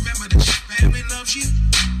that, remember that your family loves you.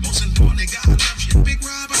 Most importantly, God loves you. Big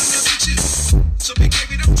Rob, I love you too. So big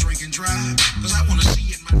baby, don't drink and drive, 'cause I want to see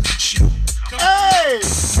you in my next show. Come on. Hey!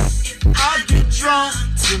 I get drunk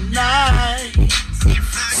tonight. If I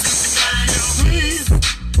get Please,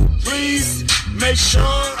 please make sure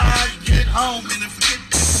I get home. and if I get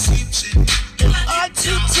too tipsy, If I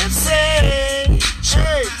too tipsy.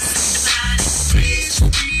 Hey! please,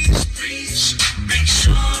 Make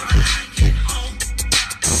sure I get home.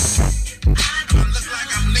 I look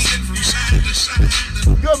like I'm leaning from side to side.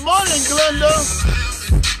 Good morning, Glenda.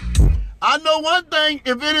 I know one thing,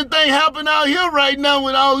 if anything happen out here right now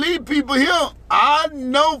with all these people here, I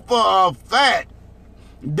know for a fact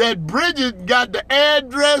that Bridget got the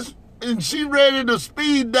address and she ready to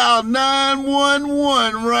speed dial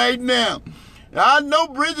 911 right now. I know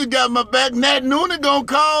Bridget got my back. Nat Noonan gonna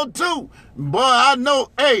call too. Boy, I know,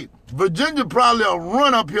 hey, Virginia probably will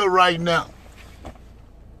run up here right now.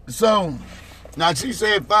 So, now she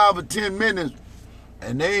said 5 or 10 minutes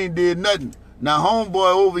and they ain't did nothing. Now,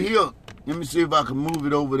 homeboy over here, let me see if I can move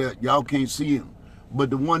it over there. Y'all can't see him. But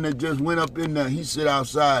the one that just went up in there, he sit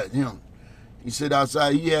outside, him. He sit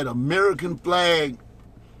outside. He had American flag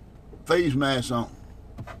face mask on.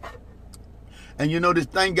 And you know, this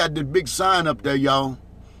thing got this big sign up there, y'all.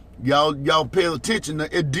 Y'all pay attention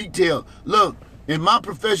to detail. Look, in my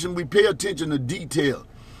profession, we pay attention to detail.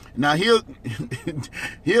 Now, he'll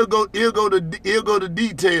go to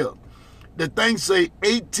detail. The thing say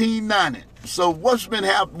 1890. So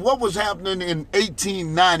what was happening in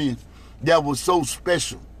 1890 that was so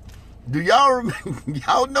special? Do y'all remember?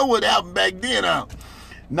 Y'all know what happened back then, huh?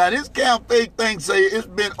 Now this cafe thing say it's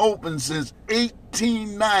been open since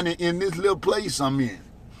 1890 in this little place I'm in.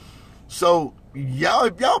 So y'all,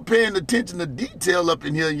 if y'all paying attention to detail up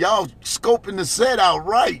in here, y'all scoping the set out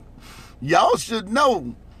right, y'all should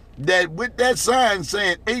know that with that sign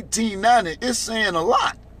saying 1890, it's saying a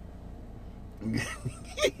lot.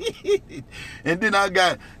 And then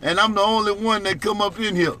I'm the only one that come up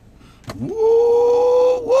in here.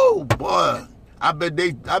 Woo, boy. I bet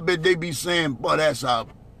they be saying, boy, that's a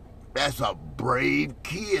brave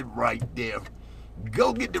kid right there.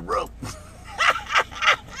 Go get the rope.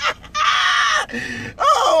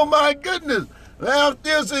 Oh my goodness. Well, I'm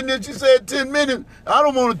still sitting there. She said 10 minutes. I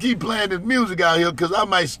don't want to keep playing this music out here because I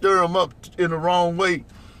might stir them up in the wrong way.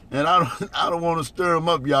 And I don't want to stir them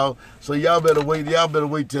up, y'all. So y'all better wait. Y'all better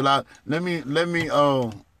wait till they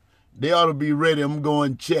ought to be ready. I'm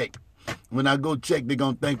going to check. When I go check, they're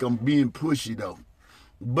going to think I'm being pushy, though.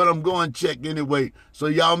 but I'm going to check anyway. So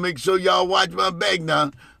y'all make sure y'all watch my back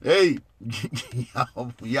now. Hey,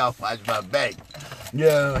 y'all watch my back.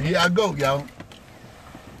 Yeah, here I go, y'all.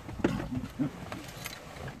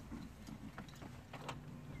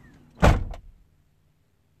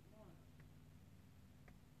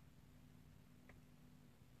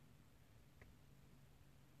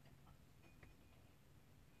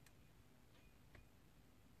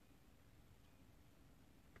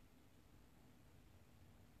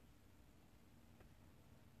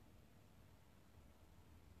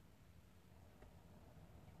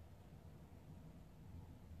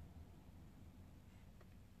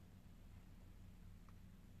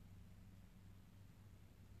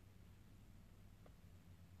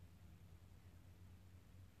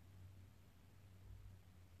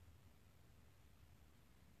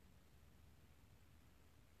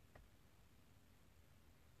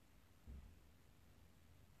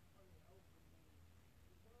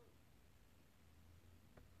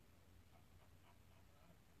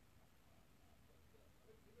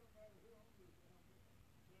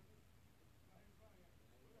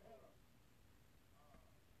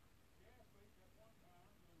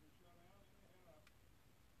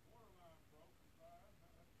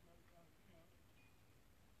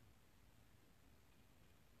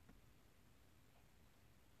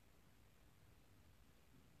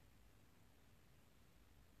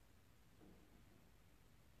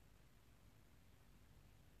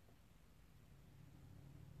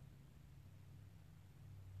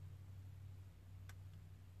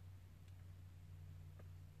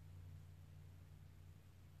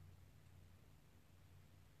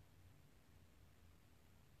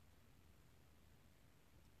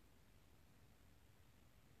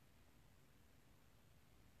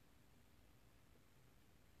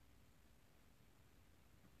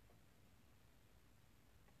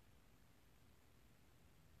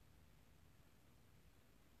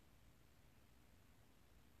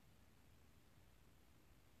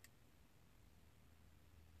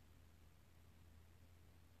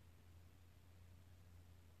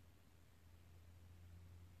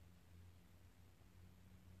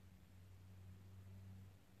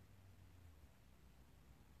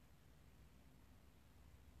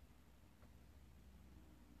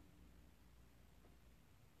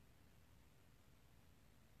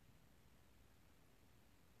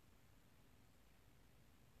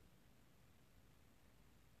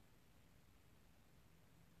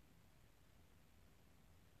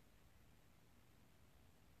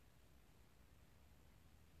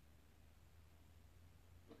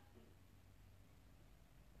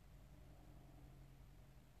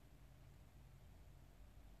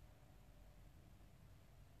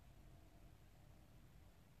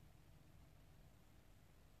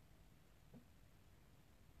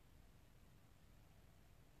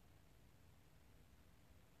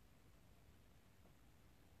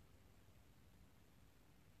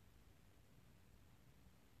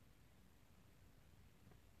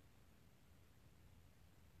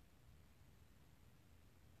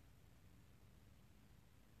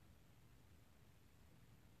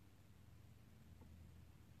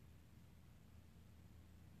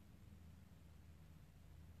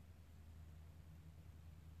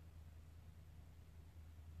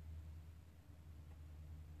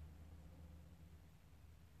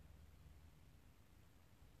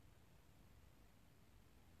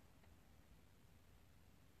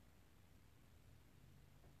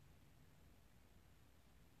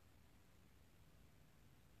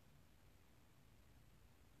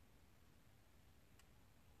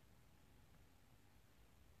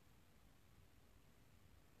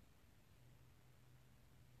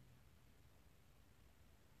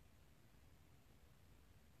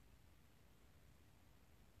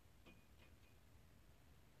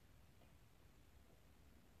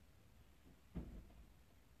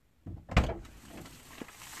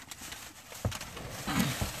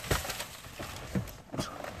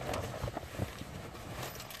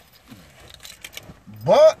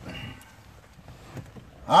 But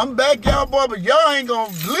I'm back, y'all, boy, but y'all ain't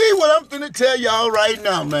gonna believe what I'm finna tell y'all right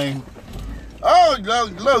now, man. Oh,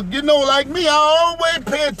 look, you know, like me, I always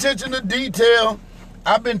pay attention to detail.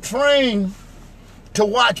 I've been trained to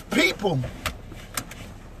watch people.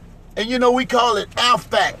 And, you know, we call it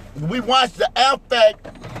affect. We watch the affect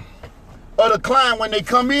of the client when they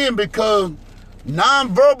come in because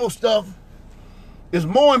nonverbal stuff is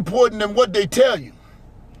more important than what they tell you.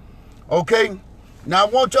 Okay? Now, I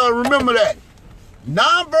want y'all to remember that.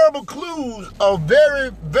 Nonverbal clues are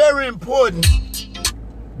very, very important.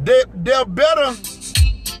 They're better,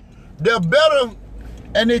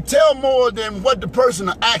 and they tell more than what the person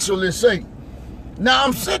will actually say. Now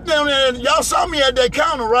I'm sitting down there, and y'all saw me at that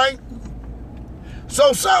counter, right?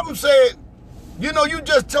 So something said, you know, you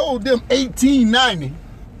just told them $18.90.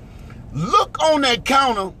 Look on that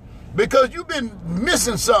counter because you've been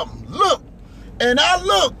missing something. Look. And I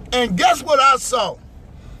looked, and guess what I saw?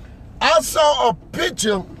 I saw a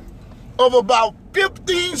picture of about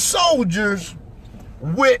 15 soldiers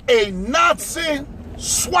with a Nazi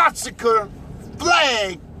swastika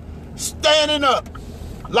flag standing up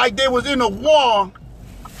like they was in a war,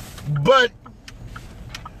 but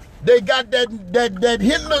they got that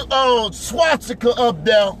Hitler swastika up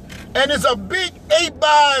there, and it's a big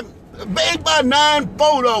 8x9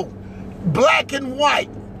 photo, black and white.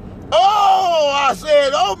 Oh, I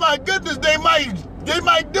said, oh my goodness, they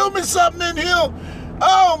might do me something in here.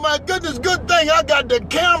 Oh my goodness, good thing I got the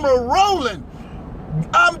camera rolling.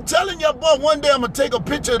 I'm telling y'all, boy, one day I'm gonna take a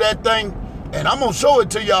picture of that thing and I'm gonna show it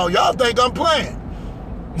to y'all. Y'all think I'm playing.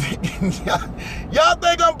 Y'all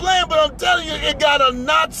think I'm playing, but I'm telling you, it got a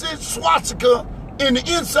Nazi swastika in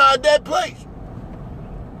the inside that place.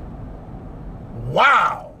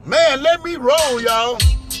 Wow. Man, let me roll, y'all.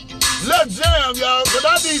 Let's jam, y'all, because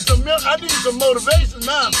I need some motivation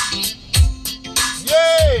now.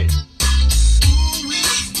 Yeah.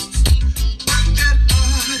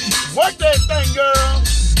 Work that thing, girl.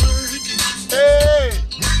 Hey.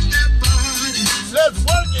 Let's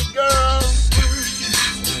work it, girl.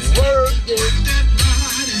 Work it.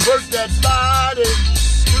 Work that body.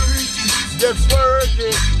 Just work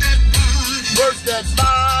it. Work that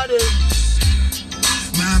body.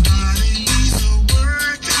 My body needs a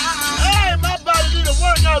workout. Hey, my body needs a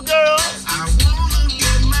workout, girl. I wanna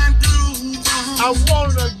get my groove on. I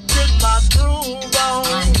wanna get my groove I on.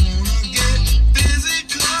 wanna get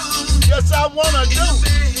physical. Yes, I wanna do.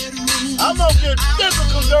 Bedroom. I'm gonna get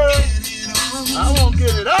physical, girl. Get it on. I won't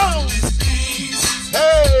get it on. Let's dance.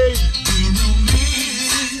 Hey, Do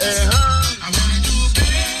romance. I wanna do a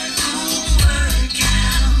bedroom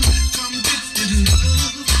workout. Come get the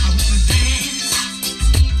love. I wanna dance.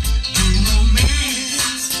 Do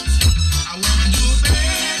romance. I wanna do a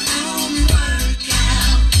bedroom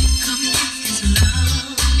workout. Come get this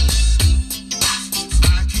love. I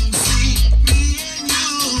can see me and you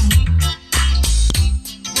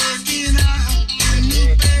working out in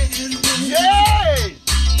the bedroom. yay!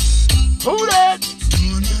 Who that?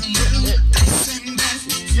 Doing a little this and that.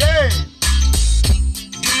 Yeah.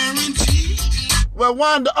 Guaranteed. Well,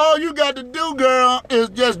 Wanda, all you got to do, girl, is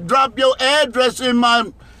just drop your address in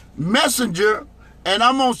my messenger, and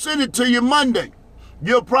I'm going to send it to you Monday.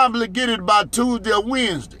 You'll probably get it by Tuesday or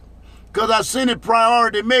Wednesday, because I sent it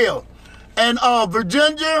priority mail. And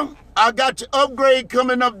Virginia, I got your upgrade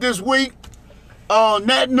coming up this week.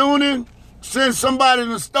 Nat Noonan, since somebody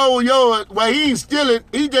done stole yours, well, he ain't steal it.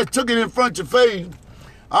 He just took it in front of your face.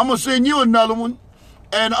 I'm going to send you another one.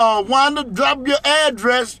 And Wanda, drop your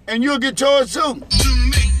address, and you'll get yours soon. To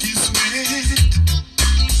make you sweat.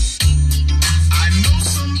 I know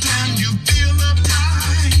sometimes you feel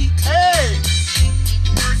uptight. Hey,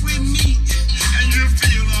 Work with me and you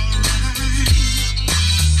feel alright.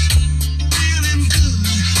 Feeling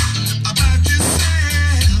good about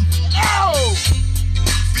yourself. oh,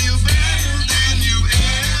 Feel better than you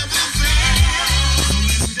ever felt. So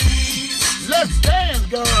let's dance. let's dance,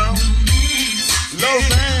 girl. Low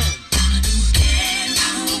man.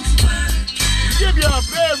 Give you a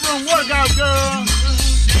bedroom workout, girl.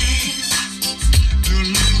 Do a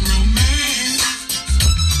little romance.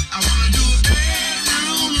 I wanna do a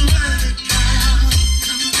bedroom workout.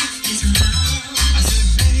 Come get this love. I said,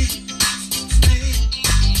 babe,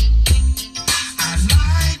 I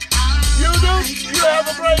like You do? You have a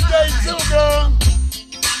great day too, girl.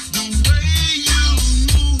 the way you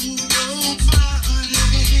move your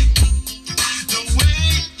body, the way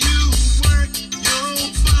you work your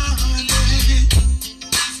body.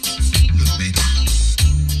 Look, baby,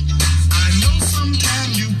 I know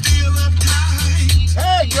sometimes you feel uptight.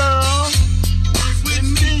 Hey, girl. Work with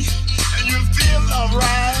me and you feel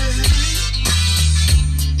alright.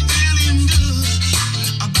 Feeling good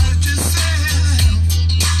about yourself.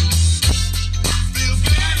 Feel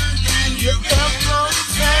better than you ever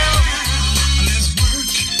felt.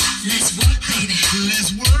 Let's work, baby.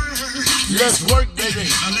 Let's work. Let's work, baby.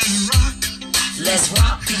 Let's rock. Let's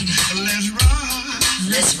rock, baby. Let's rock.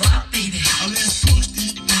 Let's rock, baby. Let's push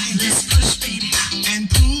this thing Let's push, baby. and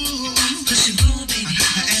pull Push and pull, baby.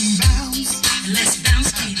 and bounce. Let's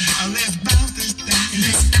bounce, baby. Let's bounce this thing.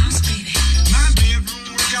 Let's bounce, baby. My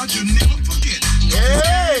bedroom workout you'll never forget.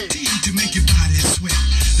 Hey. Guaranteed to make your body sweat.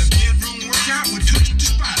 The bedroom workout will touch the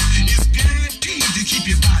spot. It's guaranteed to keep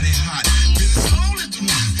your body hot. But it's all it's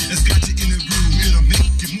one that's got you in the groove. It'll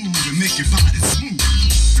make you move and make your body smooth.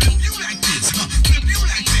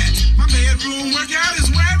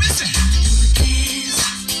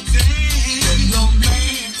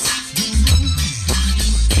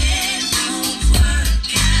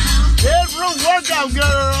 workout,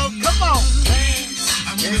 girl. Come on.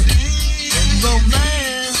 And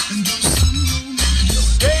romance.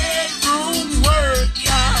 Bedroom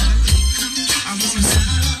workout.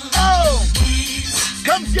 Oh,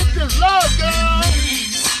 come get this love, girl.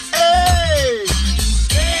 Hey,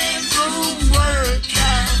 bedroom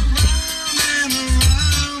workout.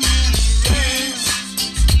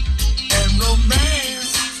 And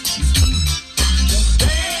romance.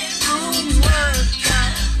 Bedroom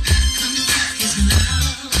workout.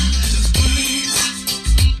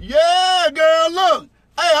 Yeah, girl, look.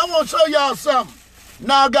 Hey, I want to show y'all something.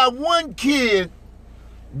 Now, I got one kid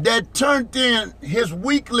that turned in his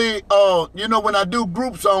weekly, you know, when I do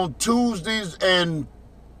groups on Tuesdays and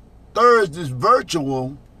Thursdays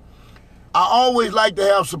virtual, I always like to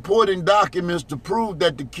have supporting documents to prove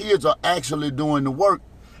that the kids are actually doing the work.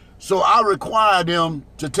 So I require them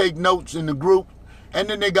to take notes in the group, and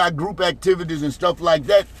then they got group activities and stuff like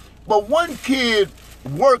that. But one kid's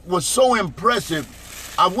work was so impressive.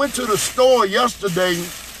 I went to the store yesterday,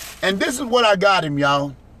 and this is what I got him,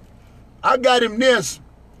 y'all. I got him this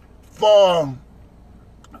for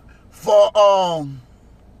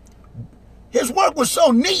his work was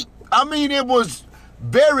so neat. I mean, it was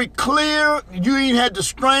very clear. You ain't had to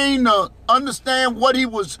strain to understand what he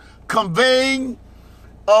was conveying.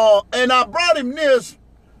 And I brought him this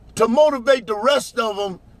to motivate the rest of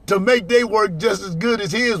them to make their work just as good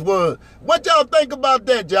as his was. What y'all think about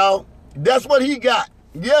that, y'all? That's what he got.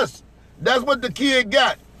 Yes, that's what the kid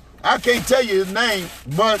got. I can't tell you his name,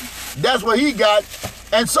 but that's what he got.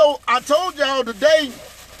 And so I told y'all today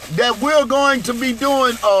that we're going to be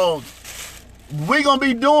doing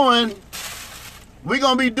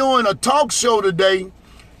a talk show today.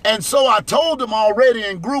 And so I told them already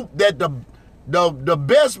in group that the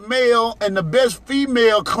best male and the best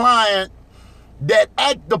female client that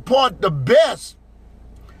act the part the best,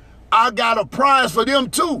 I got a prize for them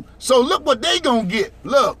too. So look what they gonna get.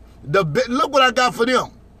 Look what I got for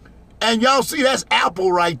them. And y'all see, that's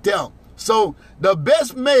Apple right there. So the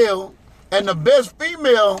best male and the best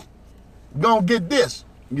female gonna get this.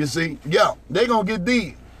 You see? Yeah, they gonna get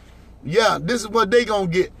these. Yeah, this is what they gonna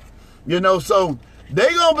get. You know, so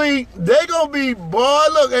they gonna be, boy,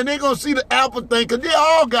 look, and they gonna see the Apple thing, because they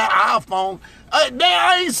all got iPhone.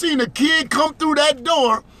 I ain't seen a kid come through that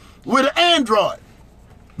door with an Android.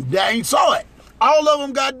 They ain't saw it. All of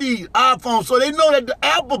them got these iPhones, so they know that the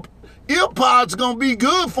Apple earpods gonna be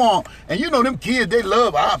good for them. And you know them kids, they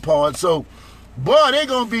love iPods, so boy, they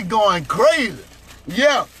gonna be going crazy.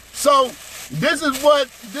 Yeah. So this is what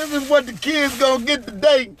the kids gonna get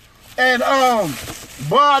today. And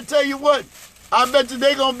boy, I tell you what, I bet you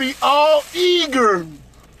they gonna be all eager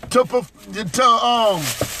to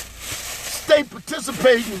stay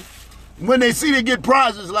participating when they see they get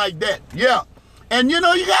prizes like that. Yeah. And you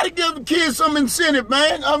know, you gotta give the kids some incentive,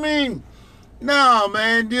 man. I mean, nah,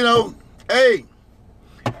 man, you know, hey,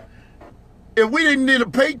 if we didn't get a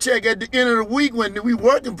paycheck at the end of the week when we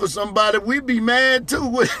working for somebody, we'd be mad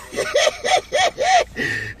too.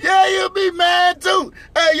 Yeah, you'll be mad too.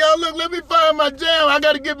 Hey, y'all, look, let me find my jam. I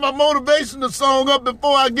got to get my motivational song up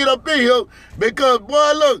before I get up in here. Because,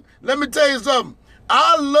 boy, look, let me tell you something.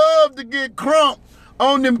 I love to get crump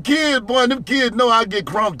on them kids. Boy, them kids know I get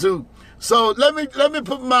crump too. So let me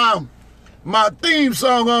put my theme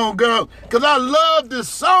song on, girl, because I love this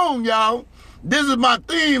song, y'all. This is my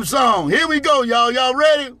theme song. Here we go, y'all. Y'all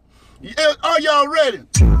ready? Are y'all ready?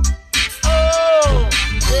 Oh,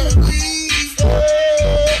 yeah.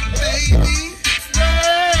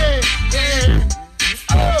 Yeah.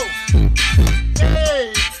 Oh,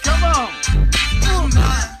 hey, come on.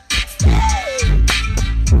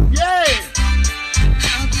 Yeah.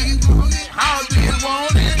 How do you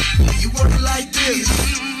want it? You work it like this.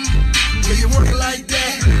 Yeah, you work it like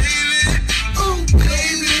that. Ooh,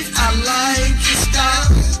 baby, I like your style.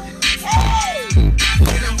 Hey,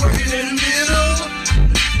 can I work it in the middle?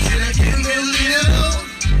 Can I get a little?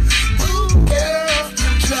 Ooh, girl,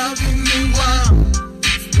 you're driving me wild.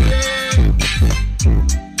 Yeah.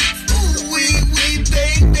 Ooh, wee,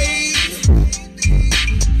 baby.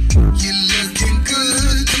 You're looking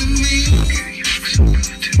good to me.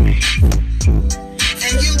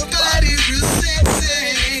 And your body real sexy.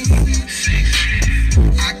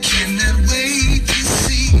 I cannot wait to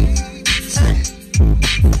see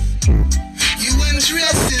you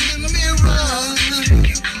undressing in the mirror,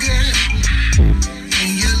 girl, in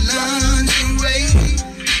your lingerie.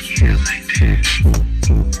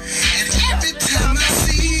 And every time I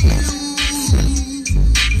see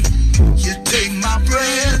you take my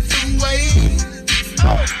breath away.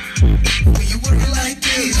 Will you work it like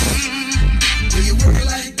this? Will you work it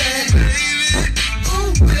like that?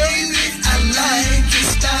 Ooh, baby, I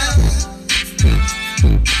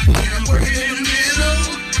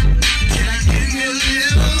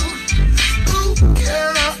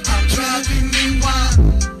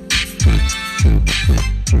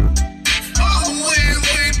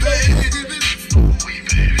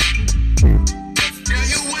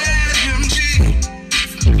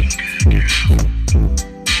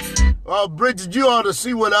Oh, Bridget, you ought to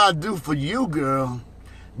see what I do for you, girl.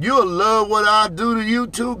 You'll love what I do to you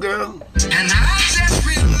too, girl. And I just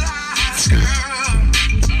realized, girl,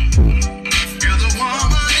 you're the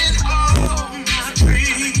woman in all my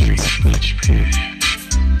dreams.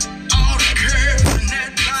 All the curves in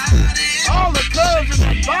that body. All the curves in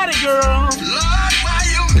that body, girl. Lord, why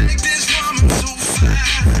you make this woman so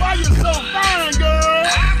fine? Why you so fine, girl?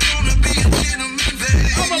 I'm gonna be a gentleman, baby.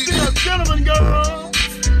 I'm gonna be a gentleman, girl.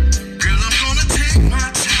 Girl, I'm gonna take my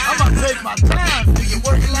time. I'm gonna take my time. When you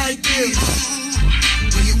work it like this,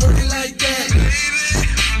 when you work it like that, baby.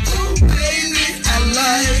 Oh, baby, I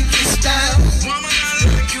like your style. Woman, I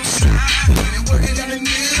like your style. When you work it in the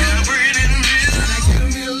middle, can I work it in the middle? Can I get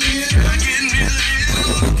me a little? Can I get me a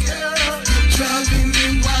little? Girl, you're driving me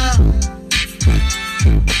wild.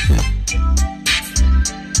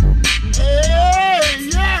 Hey,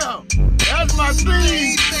 yeah. That's my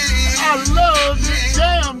thing. I love this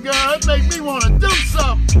jam, girl. It makes me want to do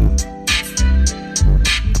something.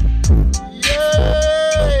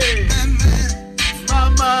 Yay!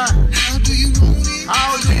 Mama, How do you want it?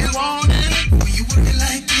 how do you want it? When you work it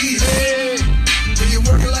like this, Hey, when you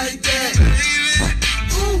work it like that, baby.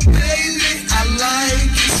 Ooh, baby, I like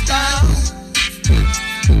your style.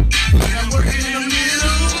 When I work it in the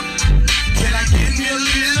middle, can I get me a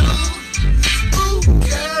little? Ooh,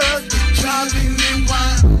 girl, you're driving me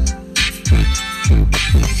wild.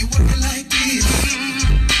 When you work it like this,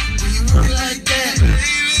 when you work it like that,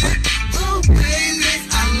 baby. Ooh, baby,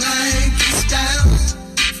 I like your style.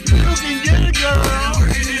 you can get it, girl.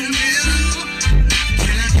 Work it in the middle,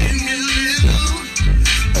 can I get me a little?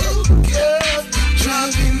 Ooh, girl, you're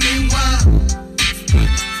driving me wild.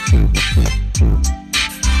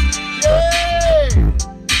 Yay!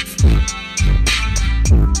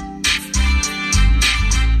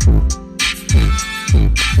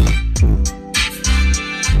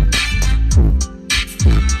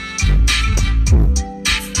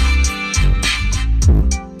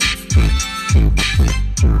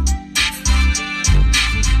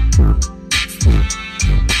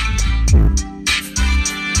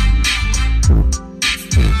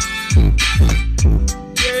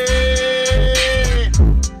 Yay!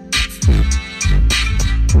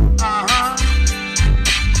 Uh-huh.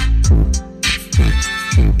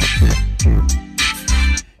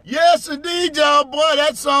 Yes, indeed, y'all, boy.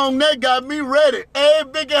 That song, that got me ready. Hey,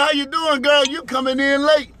 Vicky, how you doing, girl? You coming in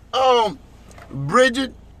late.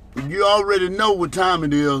 Bridget, you already know what time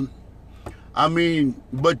it is. I mean,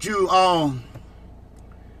 but you always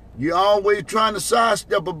trying to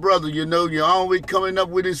sidestep a brother, you know. You're always coming up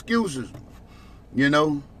with excuses, you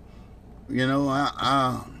know. But, you know,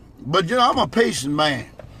 I'm a patient man.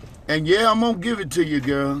 And, yeah, I'm going to give it to you,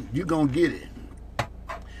 girl. You going to get it.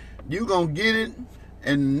 You going to get it.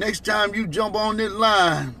 And next time you jump on this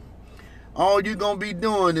line, all you going to be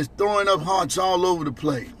doing is throwing up hearts all over the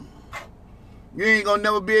place. You ain't going to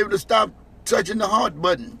never be able to stop touching the heart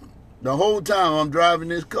button the whole time I'm driving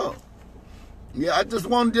this car. Yeah, I just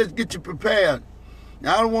want to just get you prepared.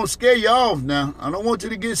 Now, I don't want to scare you off now. I don't want you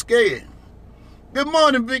to get scared. Good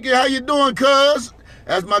morning, Vicky. How you doing, cuz?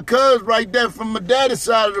 That's my cuz right there from my daddy's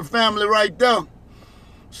side of the family right there.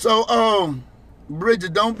 So,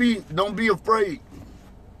 Bridget, don't be afraid.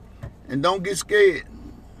 And don't get scared.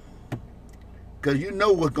 Because you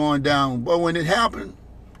know what's going down. But when it happens,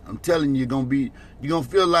 I'm telling you, you're gonna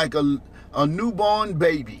feel like a newborn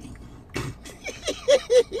baby.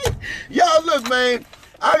 Y'all, look, man,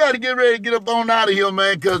 I got to get ready to get up on out of here,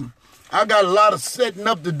 man, because I got a lot of setting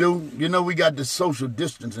up to do. You know, we got this social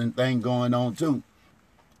distancing thing going on, too.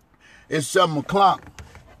 It's 7 o'clock.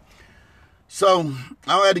 So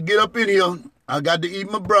I had to get up in here. I got to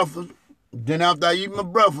eat my breakfast. Then after I eat my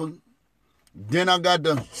breakfast, then I got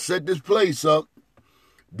to set this place up.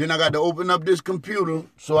 Then I got to open up this computer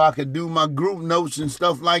so I could do my group notes and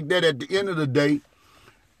stuff like that at the end of the day.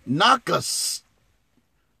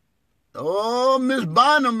 Oh, Miss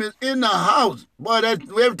Bynum is in the house. Boy,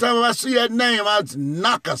 every time I see that name, it's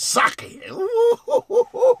Nakasaki.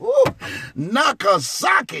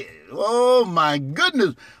 Nakasaki. Oh, my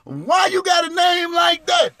goodness. Why you got a name like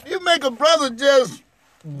that? You make a brother just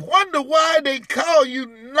wonder why they call you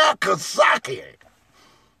Nakasaki.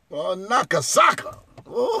 Or Nakasaka.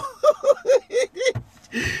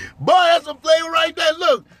 Boy, that's a flavor right there.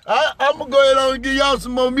 Look, I'm going to go ahead on and give y'all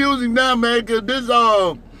some more music now, man, because this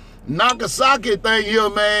Nakasaki thing here,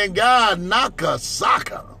 man. God,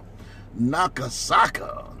 Nakasaka.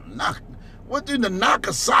 What did the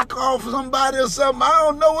Nakasaka off somebody or something? I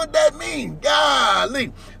don't know what that means.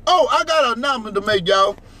 Golly. Oh, I got an announcement to make,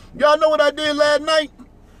 y'all. Y'all know what I did last night?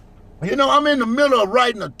 You know, I'm in the middle of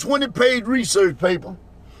writing a 20-page research paper.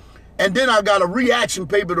 And then I got a reaction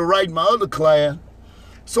paper to write in my other class.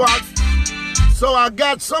 So I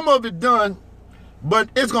got some of it done, but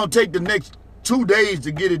it's going to take the next 2 days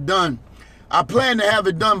to get it done. I plan to have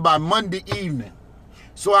it done by Monday evening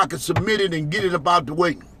so I can submit it and get it up out the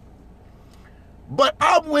way. But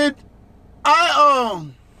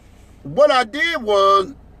what I did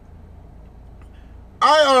was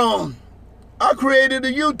I created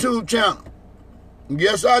a YouTube channel.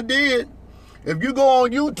 Yes, I did. If you go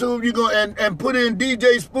on YouTube, you go and put in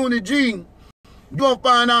DJ Spoony G, you're gonna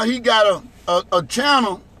find out he got a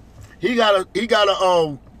channel. He got a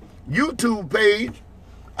YouTube page.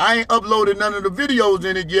 I ain't uploaded none of the videos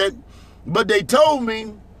in it yet, but they told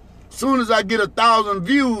me as soon as I get 1,000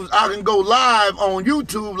 views, I can go live on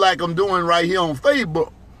YouTube like I'm doing right here on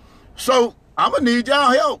Facebook. So I'm gonna need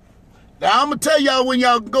y'all help. Now I'm gonna tell y'all when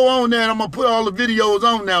y'all go on there, and I'm gonna put all the videos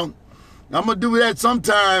on now. I'm gonna do that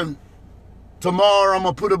sometime tomorrow. I'm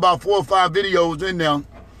gonna put about 4 or 5 videos in there,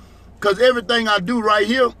 cause everything I do right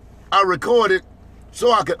here, I record it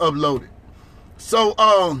so I can upload it. So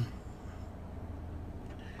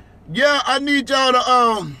yeah, I need y'all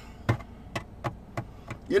to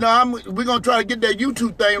we're gonna try to get that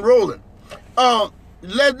YouTube thing rolling.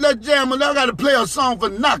 Let's jam. I gotta play a song for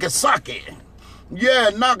Nagasaki.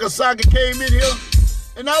 Yeah, Nagasaki came in here,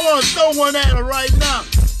 and I want to throw one at her right now.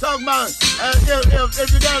 Talking about if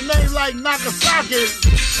you got a name like Nagasaki,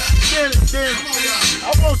 then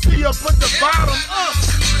I want to see you put the bottom up.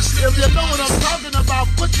 If you know what I'm talking about,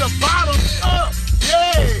 put the bottom up.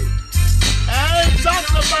 Yeah, I ain't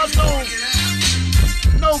talking about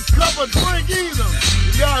no cup of drink either.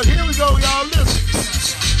 Y'all, here we go, y'all. Listen.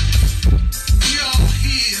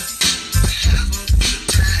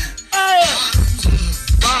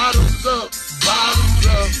 Bottoms up, bottoms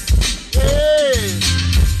up, yeah.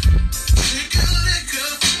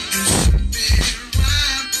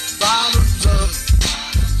 Bottoms up.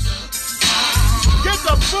 Get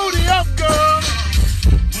the booty up, girl.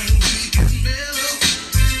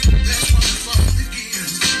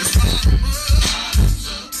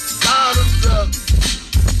 Bottoms up.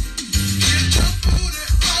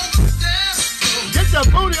 Get your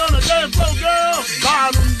booty on the dance floor, girl.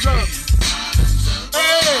 Bottoms up.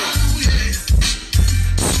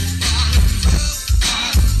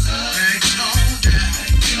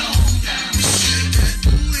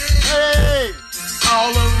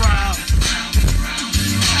 All around.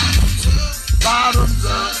 Bottoms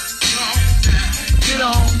up. Get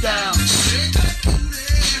on down.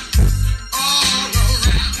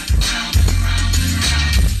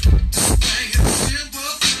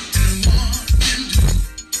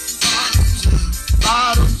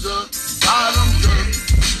 Bottoms up. Bottoms up.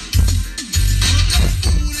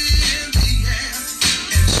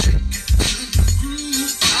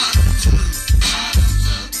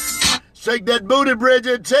 Shake that booty,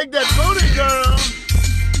 Bridget. Shake that booty, girl.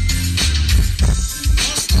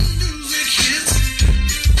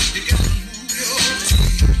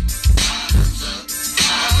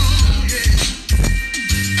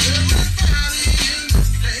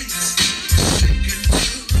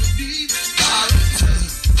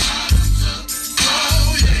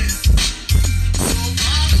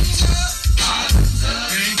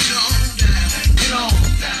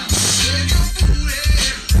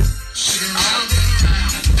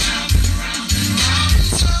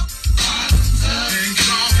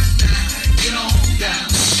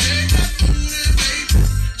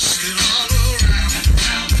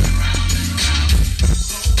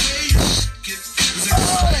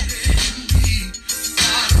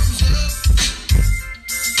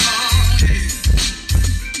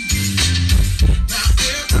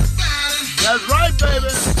 That's right, baby.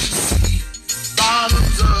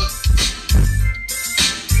 Bottoms up.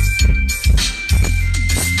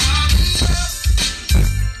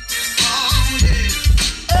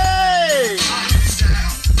 Hey.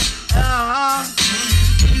 Uh-huh.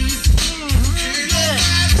 Yeah.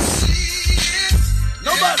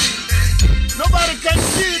 Nobody can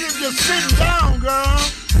see it if you're sitting down, girl.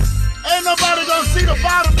 Ain't nobody gonna see the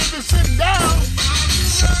bottom if you're sitting down.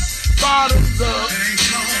 Bottoms up.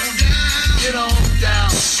 Get on down.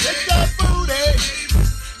 Shake that booty.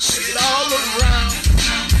 Shake it all around.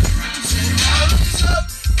 Bottoms up.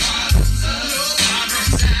 Bottoms up.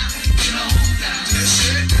 Bottoms down. Get on down. Just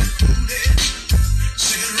shake that booty.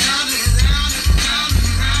 Shake it round and round and round and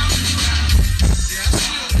round and round. Yeah, that's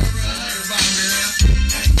all everybody there.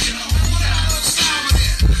 Get on down. Stop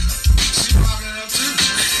it. She rocking it up too.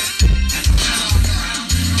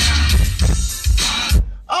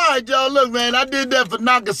 right, y'all. Look, man, I did that for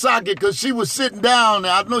Nagasaki because she was sitting down.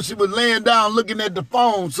 I know she was laying down looking at the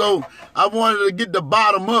phone, so I wanted to get the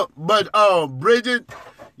bottom up. But, Bridget,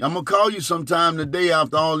 I'm going to call you sometime today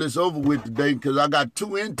after all this over with today because I got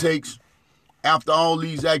 2 intakes after all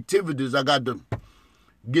these activities. I got to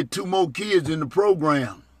get 2 more kids in the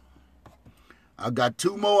program. I got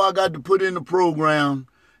 2 more I got to put in the program,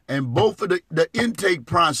 and both of the intake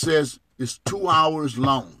process is 2 hours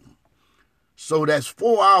long. So that's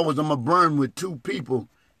 4 hours I'm going to burn with 2 people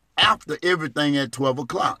after everything at 12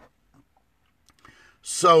 o'clock.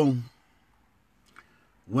 So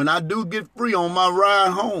when I do get free on my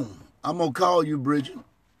ride home, I'm going to call you, Bridget.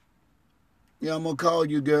 Yeah, I'm going to call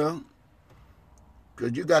you, girl.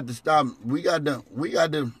 Because you got to stop. We got to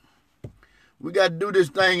do this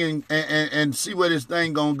thing and see where this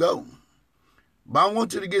thing going to go. But I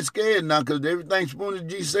want you to get scared now because everything Spoony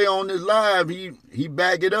G say on this live, he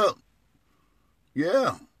back it up.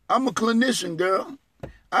 Yeah, I'm a clinician, girl.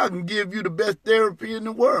 I can give you the best therapy in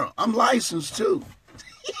the world. I'm licensed, too.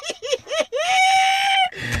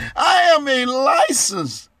 I am a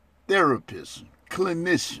licensed therapist,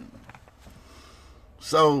 clinician.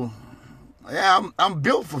 So, yeah, I'm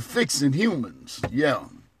built for fixing humans. Yeah,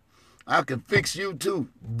 I can fix you, too.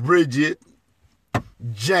 Bridget,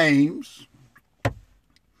 James.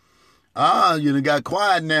 You done got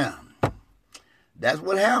quiet now. That's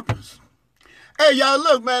what happens. Hey, y'all,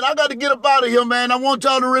 look, man, I got to get up out of here, man. I want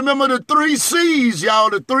y'all to remember the 3 C's, y'all,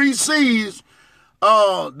 the 3 C's.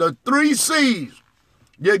 The 3 C's.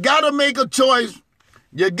 You got to make a choice.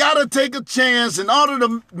 You got to take a chance in order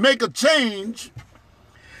to make a change.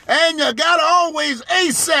 And you got to always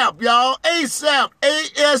ASAP, y'all. ASAP,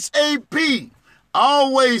 A-S-A-P.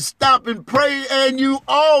 Always stop and pray, and you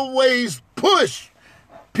always push.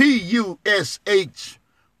 P-U-S-H.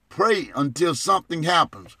 Pray until something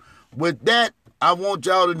happens. With that, I want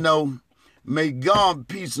y'all to know, may God,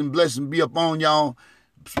 peace, and blessing be upon y'all.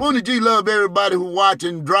 Spoony G love everybody who watch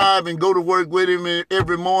and drive and go to work with him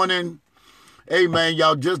every morning. Hey, man,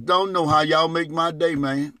 y'all just don't know how y'all make my day,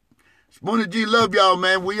 man. Spoony G love y'all,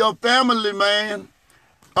 man. We your family, man.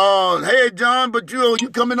 Hey, John, but you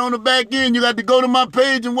coming on the back end. You got to go to my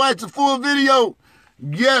page and watch the full video.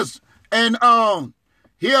 Yes, and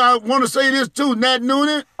here, I want to say this too, Nat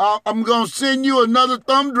Noonan. I'm going to send you another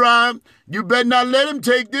thumb drive. You better not let him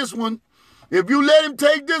take this one. If you let him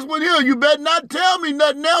take this one here, you better not tell me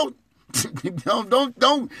nothing else.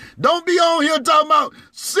 don't be on here talking about,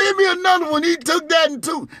 send me another one. He took that one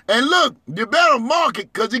too. And look, you better mark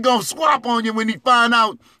it because he's going to swap on you when he find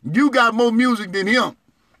out you got more music than him.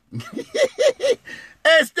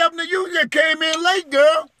 Hey, Stephanie, you just came in late,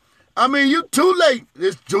 girl. I mean, you too late.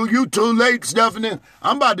 You too late, Stephanie.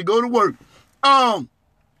 I'm about to go to work.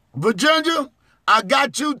 Virginia, I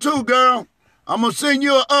got you too, girl. I'm going to send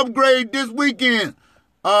you an upgrade this weekend.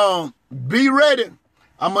 Be ready.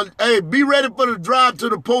 Be ready for the drive to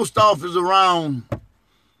the post office around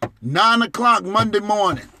 9 o'clock Monday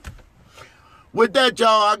morning. With that,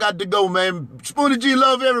 y'all, I got to go, man. Spoony G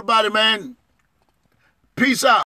love everybody, man. Peace out.